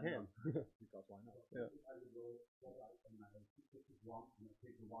 Because he can. Because why not? Yeah.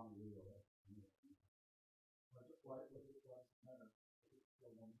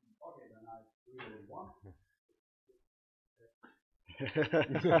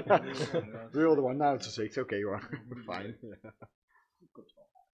 Reroll the 1 now, it's a 6. Okay, you are fine.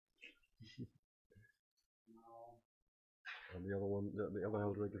 And the other one, the other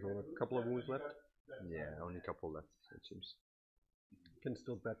Heldrick is on a couple of wounds left. Yeah, only a couple left, it seems. Can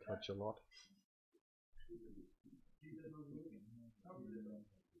still bad touch a lot.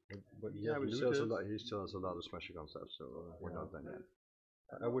 But Yeah, but he still has a lot of special gun stuff, so we're not done yet.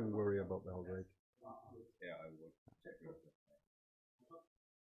 I wouldn't worry about the Heldrick. Yeah, I would.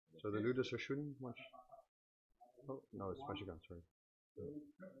 So the looters are shooting much? Oh, no, it's special gun, sorry.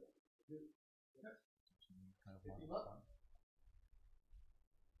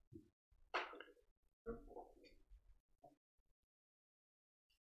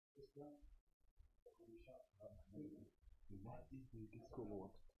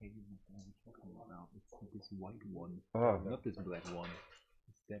 It's this white one, Ah, not this black one.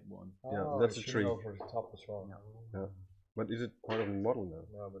 It's that one. yeah, that's a tree. Over the top as well. Yeah. But is it part of the model now?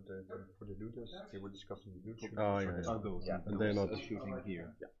 No, but for the looters, they were discussing the loot shooting. Oh, yeah. Oh, those. And they're not shooting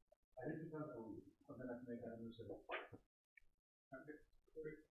here. Yeah.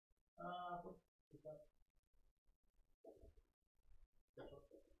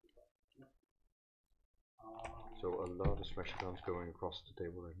 So a lot of special guns going across the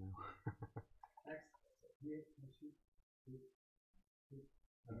table right now.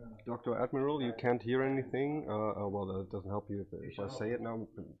 Dr. Admiral, you can't hear anything. Well, that doesn't help you if I say it now.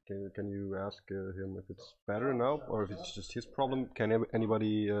 Can you ask him if it's better now, or if it's just his problem? Can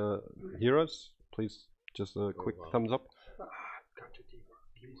anybody hear us? Please, just a quick thumbs up.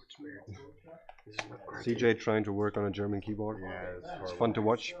 CJ trying to work on a German keyboard. Yeah, it's fun to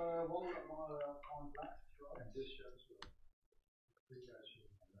watch.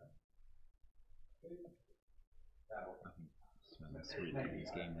 That's really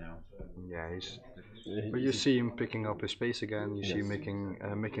his game now. Yeah, but you see him picking up his pace again. You see him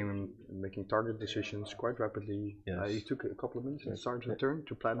making target decisions quite rapidly. Yes. He took a couple of minutes and started the turn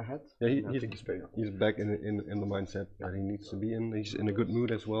to plan ahead. Yeah, he's back in the mindset that he needs to be in. He's in a good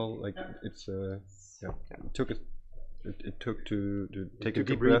mood as well. Like it's it took to take a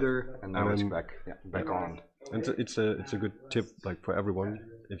deep breather, and now it's back on. And it's a good tip, like for everyone.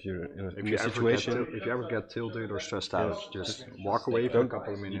 If you're in a situation, if you ever get tilted or stressed out, just walk away for a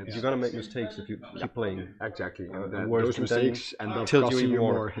couple of minutes. You're gonna make mistakes if you keep playing. Exactly. Those mistakes end up tilt you even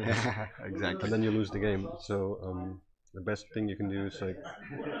more. Exactly. And then you lose the game. So the best thing you can do is like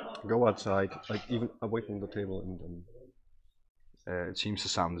go outside, like even away from the table, and it seems the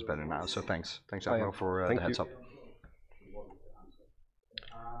sound is better now. So thanks, Admiral, for the heads up.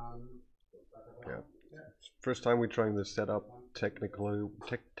 Yeah. First time we're trying this setup techniques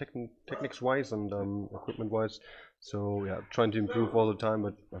wise and equipment wise, so yeah, trying to improve all the time,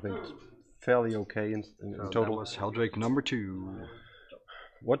 but I think it's fairly okay in total. That was Heldrake number 2.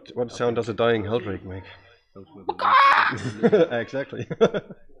 What sound does a dying Heldrake make? Those were the Exactly.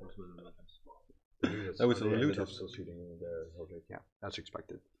 That was a Lutus. Still shooting the Heldrake. Yeah, that's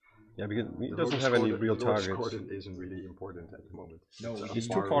expected. Yeah, because he The doesn't Lord have any Discordant- real the Lord targets. Discordant isn't really important at the moment. No, He's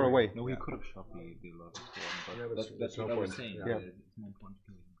too far away. No, he could have shot the Lotus Storm, Yeah, but but that's no what I was point. saying. Yeah. It's no point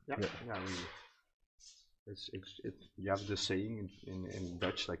killing him. Yeah, yeah. It's you have the saying in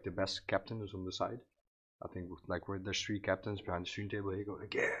Dutch, like the best captain is on the side. I think like where there's 3 captains behind the stream table, you go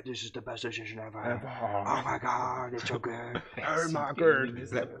like, yeah, this is the best decision ever. Oh my god, it's so good. Oh my god.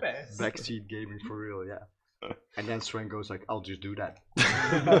 Backseat gaming for real, yeah. And then Sven goes like, I'll just do that.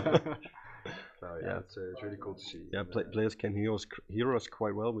 So yeah, it's really cool to see. Yeah, players can hear us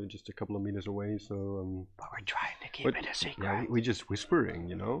quite well. We're just a couple of meters away, so. But we're trying to keep it a secret. Yeah, we're just whispering,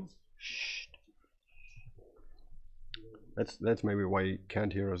 you know. Shh. That's maybe why you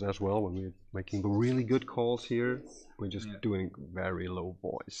can't hear us as well when we're making the really good calls here. We're just doing very low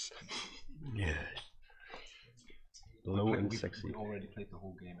voice. Yes. Low and sexy. We already played the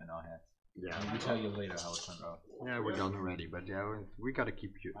whole game in our heads. Yeah. We'll tell you later how it turned out. Yeah, we're done already, but yeah, we gotta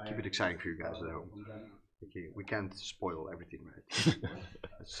keep it exciting for you guys at home. Okay, we can't spoil everything, right?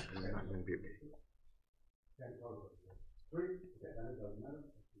 It's not gonna be okay.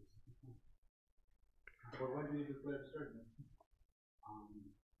 Well, why do you declare the start?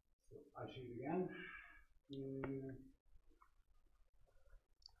 So I shoot again.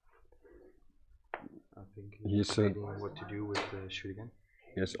 I think He's debating what to do with the shoot again.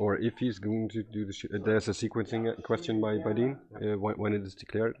 Yes, or if he's going to do the there's a sequencing question by Dean when it is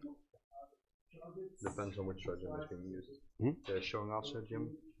declared. Depends on which stratagem is being used. The showing off stratagem,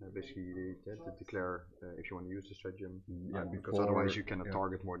 basically to declare if you want to use the stratagem, because otherwise you cannot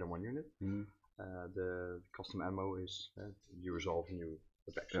target more than 1 unit. The custom ammo is you resolve new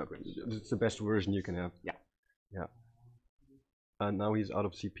attack sequence. It's the best version you can have. Yeah. Yeah. And now he's out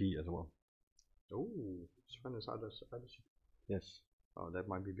of CP as well. Oh, Sven is out of CP. Yes. Oh, that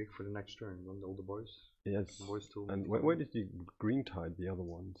might be big for the next turn when all the boys. Yes. The boys still. And where did you green tide the other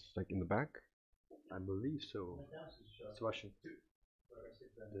ones? Like in the back? I believe so. Sebastian.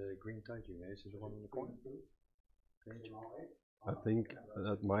 The green tide you guys is the one in the corner. I think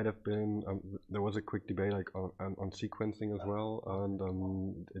that might have been. There was a quick debate like on sequencing as well, and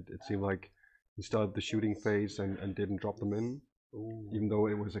it seemed like he started the shooting phase and didn't drop them in. Ooh. Even though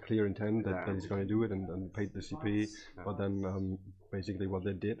it was a clear intent that he's going to do it and paid the CP, but then basically what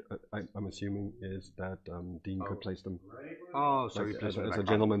they did, I'm assuming, is that Dean could place them. Oh, so like, he plays as a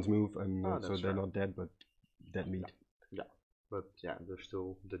gentleman's move, and so they're right. not dead, but dead meat. Yeah, but yeah, they're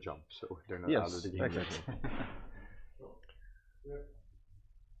still the jump, so they're not yes, out of the game. Exactly.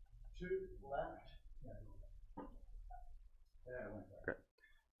 Two left. Okay.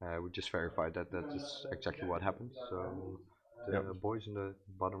 We just verified that is exactly what happened. So the boys in the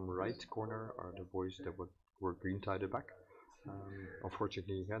bottom right corner are the boys that were green tied back.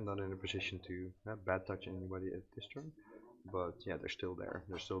 Unfortunately, not in a position to bad touch anybody at this turn. But yeah, they're still there.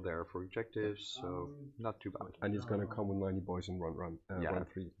 They're still there for objectives, so not too bad. And he's gonna come with 90 boys in round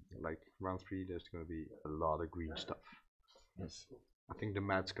 3. Like round 3, there's gonna be a lot of green stuff. Yes. I think the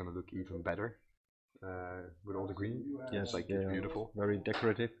mat's gonna look even better with all the green. Yes, it's beautiful. Very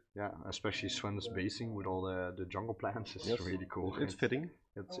decorative. Yeah, especially Sven's basing with all the jungle plants. It's really cool. It's fitting.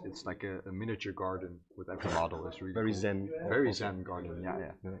 It's like a miniature garden with every model. It's really very cool. zen. Very zen garden.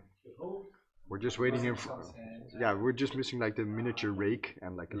 Yeah. We're just waiting in for. Yeah, we're just missing like the miniature rake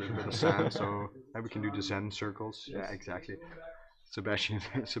and like a little bit of sand, so we can do the zen circles. Yeah, exactly.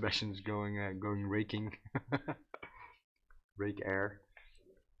 Sebastian's going raking. Rake air.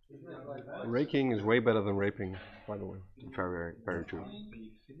 Raking is way better than raping, by the way. Very, very true.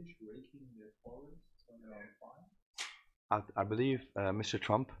 I believe Mr.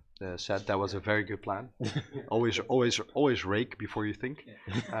 Trump said that was a very good plan. always rake before you think.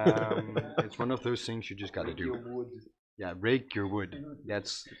 It's one of those things you just gotta do. Yeah, rake your wood.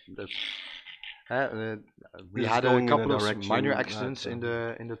 That's. We had a couple of minor accidents in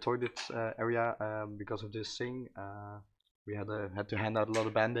the toilet area because of this thing. We had to hand out a lot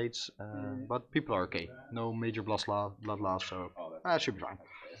of band-aids, but people are okay. No major blood loss, so should be fine.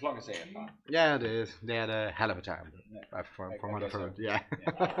 As long as they have fun. Yeah, they had a hell of a time. From what I've heard, yeah.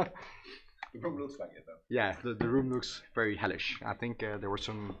 The room looks like it though. Yeah, the room looks very hellish. I think there were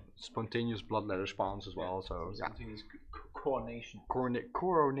some spontaneous bloodletting spawns as well. So yeah. Spontaneous coronation.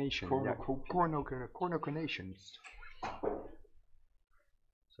 Coronation. Coronation.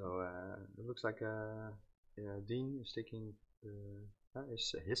 So it looks like Dean is taking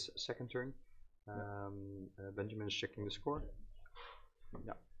his second turn. Benjamin is checking the score.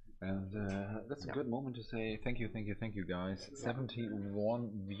 Yeah. And that's a good moment to say thank you, guys. 71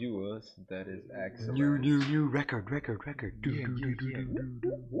 viewers, that is excellent. New record.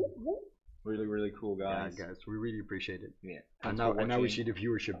 Really cool, guys. Yeah, guys, we really appreciate it. Yeah. And now we see the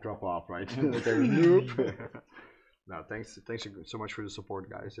viewership drop off, right? Nope. No, thanks so much for the support,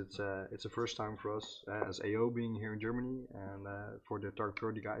 guys. It's the first time for us as AO being here in Germany, and for the Target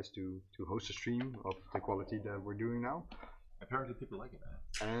 30 guys to host a stream of the quality that we're doing now. Apparently people like it, man.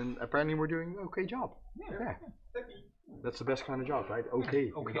 And apparently we're doing an okay job. Yeah. That's the best kind of job, right?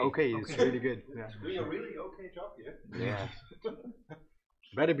 Okay. It's really good. Yeah. Doing a really okay job here. Yeah.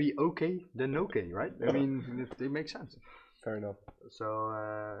 Better be okay than okay, right? I mean, it makes sense. Fair enough. So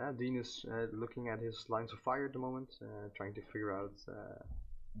Dean is looking at his lines of fire at the moment, trying to figure out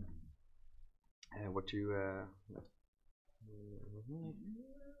what to.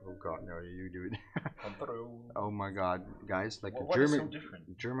 Oh God, no! You do it. Oh my God, guys! Like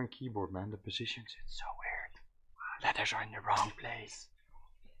the German keyboard, man. The positions, it's so weird. Letters are in the wrong place.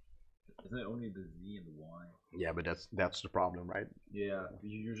 Isn't it only the Z and the Y? Yeah, but that's the problem, right? Yeah,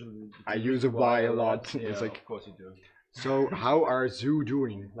 you usually. I use a Y a lot. Yeah, it's like, of course you do. So how are Zoo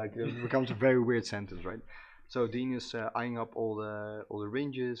doing? Like it becomes a very weird sentence, right? So Dean is eyeing up all the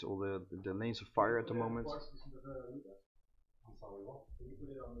ranges, all the lanes of fire at the moment.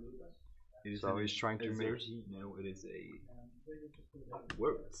 So he's trying to make. No, it is a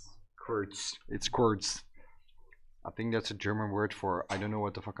Quartz. It's quartz. I think that's a German word for I don't know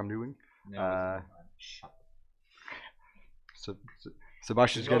what the fuck I'm doing. No, so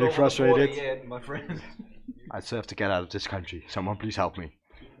Sebastian's getting frustrated. Yet, my friend. I still have to get out of this country. Someone please help me.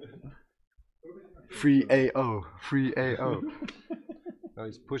 Free AO. Now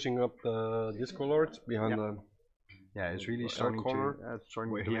he's pushing up the disco lords behind the. Yeah, it's really starting corner.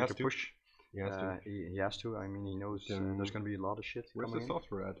 to He has make a to. push. He has to. He has to. I mean, he knows there's going to be a lot of shit Where's coming the in.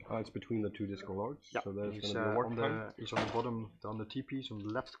 sorcerer at? Oh, it's between the two disco lords. Yeah, So there's he's, going to be on time. he's on the bottom, on the TPs on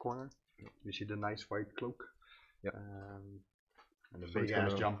the left corner. You see the nice white cloak. Yeah. And the So big it's ass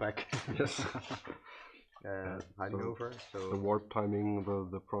gonna- jump back. Yes. Hiding So over. The So warp timing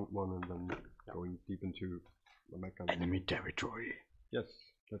the front one and then going deep into the mecha. enemy territory. Yes,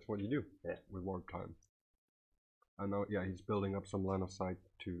 that's what you do. Yeah. With warp time. And now, yeah, he's building up some line of sight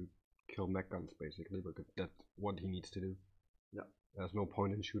to kill mech guns basically, because that's what he needs to do. Yeah. There's no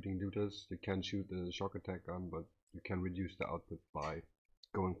point in shooting Dutas. You can shoot the shock attack gun, but you can reduce the output by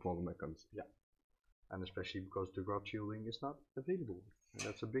going for the mech guns. Yeah. And especially because the grab shielding is not available. And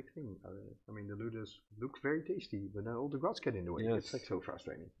that's a big thing. I mean, the looters look very tasty, but then all the grabs get in the way. Yes. It's like so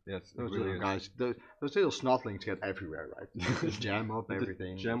frustrating. Yes, it Those really little is. guys, those little snotlings get everywhere, right? Just jam up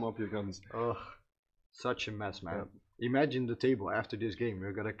everything. Jam up your guns. Ugh, such a mess, man. Imagine the table after this game.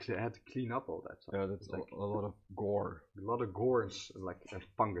 We're gonna have to clean up all that stuff. Yeah, that's like a lot of gore. a lot of gore and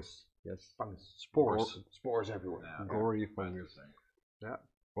fungus. Yes. Fungus, spores everywhere. Yeah. Gory fungus. Yeah.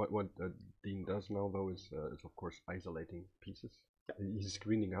 What Dean does now though is of course isolating pieces. He's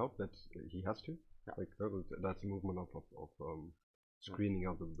screening out. He has to. Yeah. Like that's a movement of screening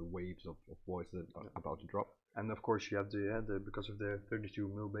out the waves of voice that are about to drop. And of course you have the because of the 32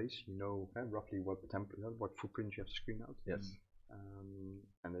 mil base, you know roughly what what footprint you have to screen out. Yes.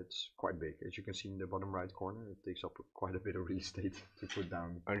 And it's quite big. As you can see in the bottom right corner, it takes up quite a bit of real estate to put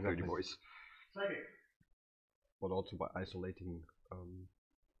down 30 voice. But also by isolating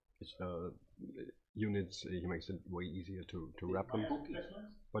his units, he makes it way easier to wrap them.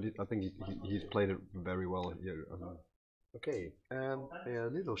 But I think he's played it very well here. Okay, a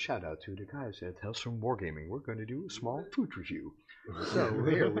little shout out to the guys at Hellstrom Wargaming. We're going to do a small food review. So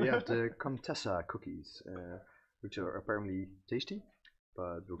here we have the Contessa cookies, which are apparently tasty,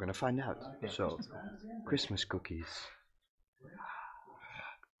 but we're going to find out. So, Christmas cookies.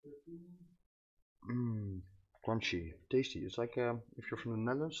 Crunchy, tasty. It's like if you're from the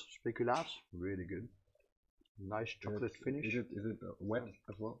Netherlands, speculaas, really good. Nice chocolate finish. Is it wet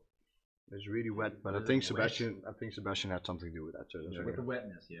as well? It's really wet, but I think Sebastian had something to do with that too. Yeah, with the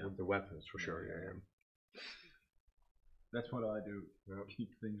wetness, yeah. With the wetness, for sure. Yeah. That's what I do. Keep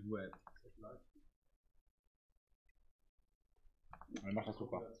things wet. Hij mag dat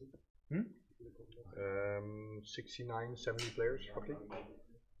ook wel. 69, 70 players, roughly.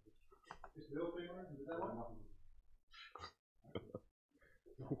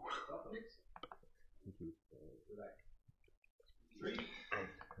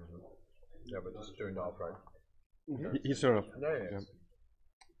 Yeah, but it's turned off, right? He's turned off. Yeah.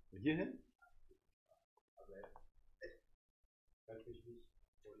 Hierhin?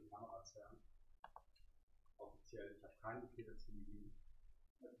 Offiziell, ich habe keine Fehler dazu gegeben.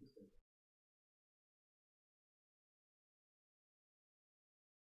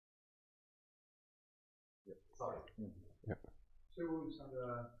 Sorry. Yeah. 2 wounds on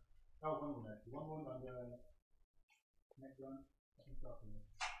the. Oh, 1 wound actually. 1 wound on the neck one. I think that's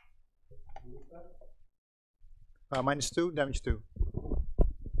 -2, damage 2.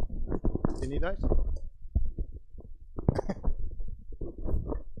 You need dice?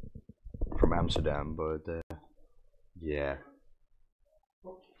 From Amsterdam, but yeah.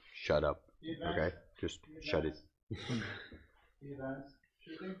 Shut up. Okay, just shut it. Advance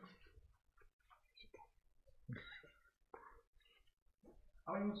shooting.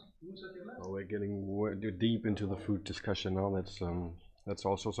 How many wounds have you left? Oh, we're getting deep into the food discussion now. That's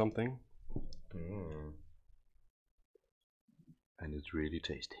also something. And it's really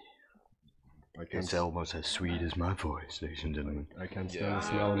tasty. It's It's almost as sweet as my voice, ladies and gentlemen. I can't stand the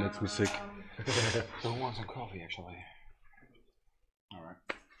smell, it makes me sick. Don't want some coffee, actually. Alright.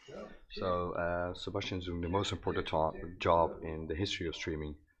 So, Sebastian's doing the most important job in the history of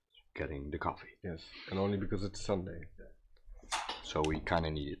streaming, getting the coffee. Yes, and only because it's Sunday. So we kind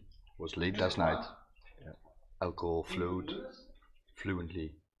of need it. It was late last night. Yeah. Alcohol flowed fluently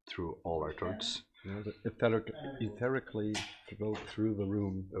through all our throats. Yeah, etherically flowed through the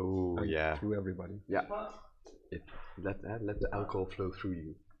room. Oh yeah. Through everybody. Yeah. Let the alcohol flow through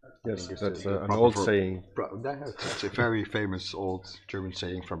you. Yes, that's an old saying. That's a very famous old German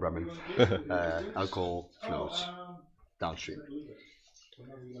saying from Bremen. Alcohol flows downstream.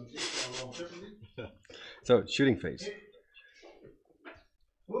 So, shooting phase.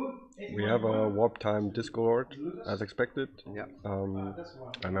 We have a warp time Discord as expected. Yeah.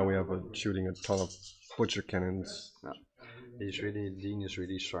 And now we have shooting a ton of butcher cannons. Yeah. Dean is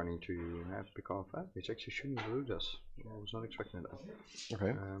really starting to pick off. He's actually shooting Brudas. I was not expecting that.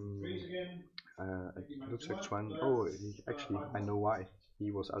 Okay. It looks like Swan. Oh, actually, I know why.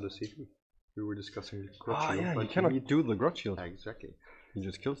 He was out of CP. We were discussing the grot shield. Yeah, you cannot do the grot shield. Exactly. He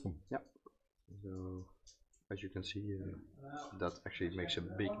just kills them. Yeah. So, as you can see, that actually makes a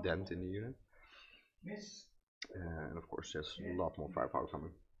big dent in the unit. And of course, there's a lot more firepower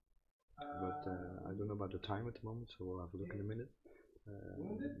coming. But I don't know about the time at the moment, so we'll have a look in a minute.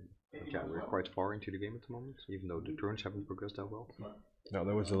 But yeah, we're quite far into the game at the moment, even though the turns haven't progressed that well. No,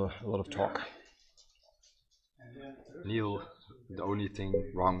 there was a lot of talk. Neil, the only thing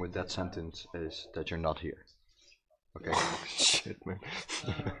wrong with that sentence is that you're not here. Okay. Shit, man.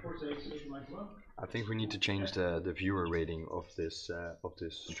 I think we need to change the viewer rating of this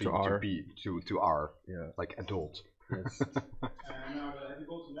stream to R. To R. Yeah. Like adult. Yes. And now the heavy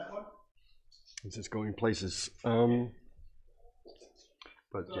bolts on that one. This is going places.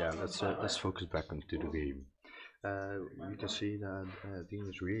 But yeah, let's focus back onto the game. You can see that Dean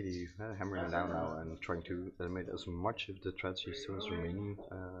is really hammering down now and trying to eliminate as much of the threats he still has remaining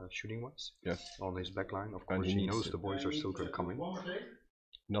shooting wise. Yes. On his backline. Of course, he knows the boys are still going to come in.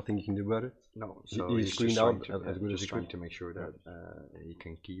 Nothing you can do about it? No, so he's just out trying to make sure that he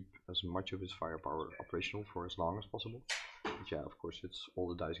can keep as much of his firepower operational for as long as possible. But yeah, of course, it's all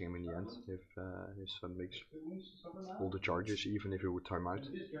the dice game in the end. If his son makes all the charges, even if it would time out,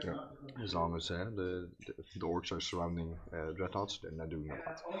 as long as the orcs are surrounding dreadnoughts, they're not doing a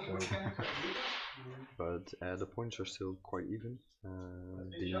lot. But the points are still quite even.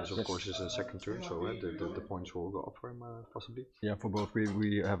 Dean is of course is a second turn, so the points will go up for him possibly. Yeah, for both.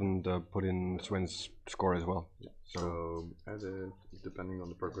 We haven't put in Sven's score as well. Yeah. So depending on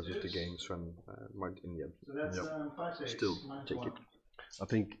the progress of the game, Sven might in the end still take it. I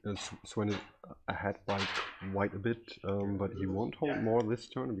think Sven is ahead by quite a bit, but he won't hold more this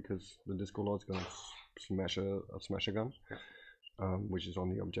turn because the Disco Lord's gonna smash a gun, which is on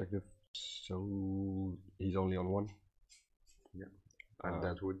the objective. So he's only on 1. Yeah, and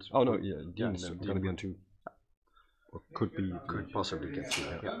that would. Oh no, yeah, Dean's gonna be on 2. Or could possibly get 2.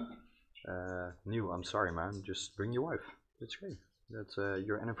 Yeah. Neil, I'm sorry, man. Just bring your wife. It's great. That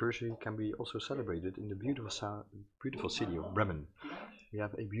your anniversary can be also celebrated in the beautiful city of Bremen. We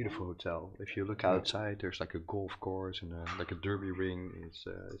have a beautiful hotel. If you look outside, there's like a golf course and like a derby ring.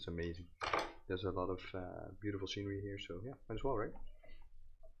 It's amazing. There's a lot of beautiful scenery here, so yeah, might as well, right?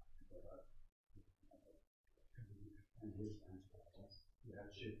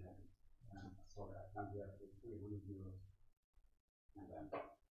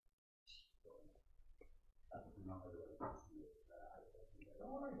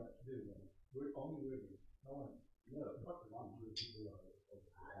 We're only waiting. No one. No, fuck the one. People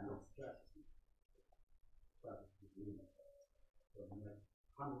are stressed.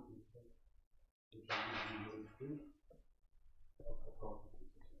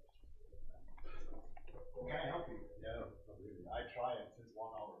 Can I help you? No, not really. I try it since 1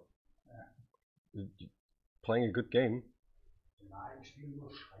 hour. Playing a good game.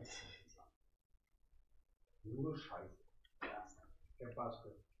 Nur Scheiße. ¿Qué pasa?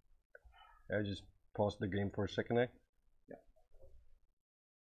 I just paused the game for a second, eh?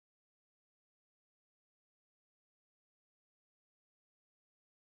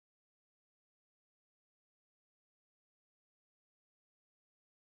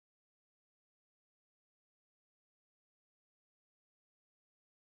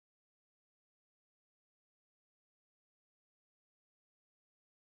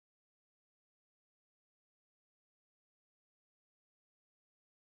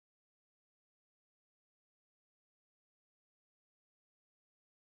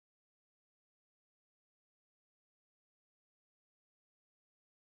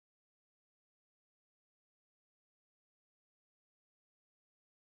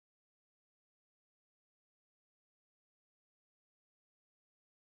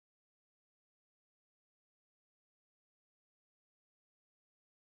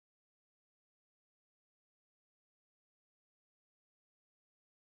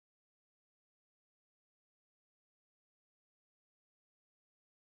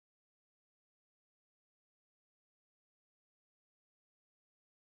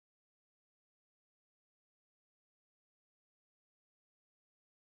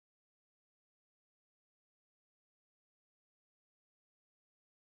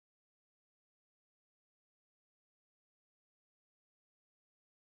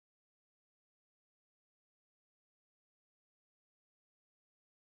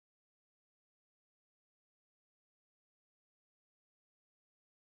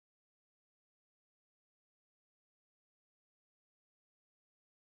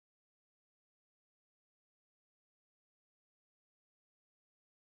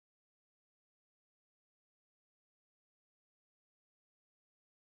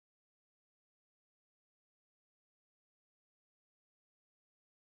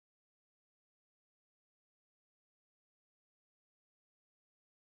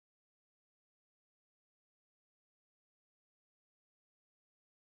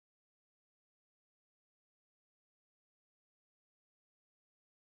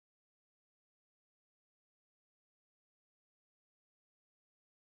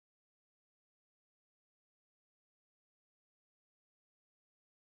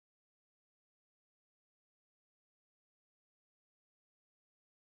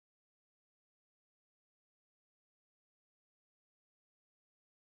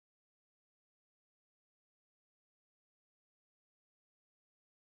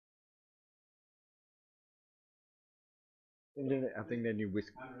 I think then you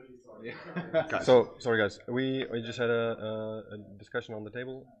whisk. I'm really sorry. Yeah. So sorry guys, we just had a discussion on the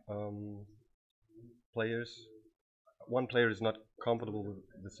table. One player is not comfortable with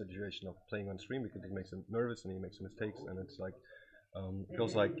the situation of playing on stream because it makes him nervous and he makes mistakes, and it's like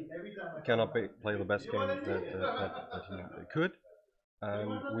feels like he cannot play the best game that he could.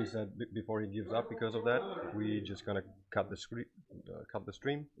 And we said before he gives up because of that, we just gonna cut the stream.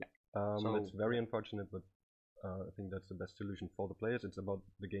 It's very unfortunate, but I think that's the best solution for the players. It's about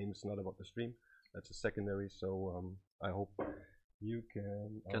the game, it's not about the stream. That's a secondary. So I hope you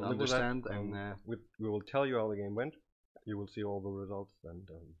can understand, and we will tell you how the game went. You will see all the results, and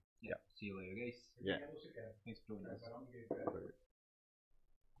yeah. See you later, guys. Yeah. Thanks for joining us.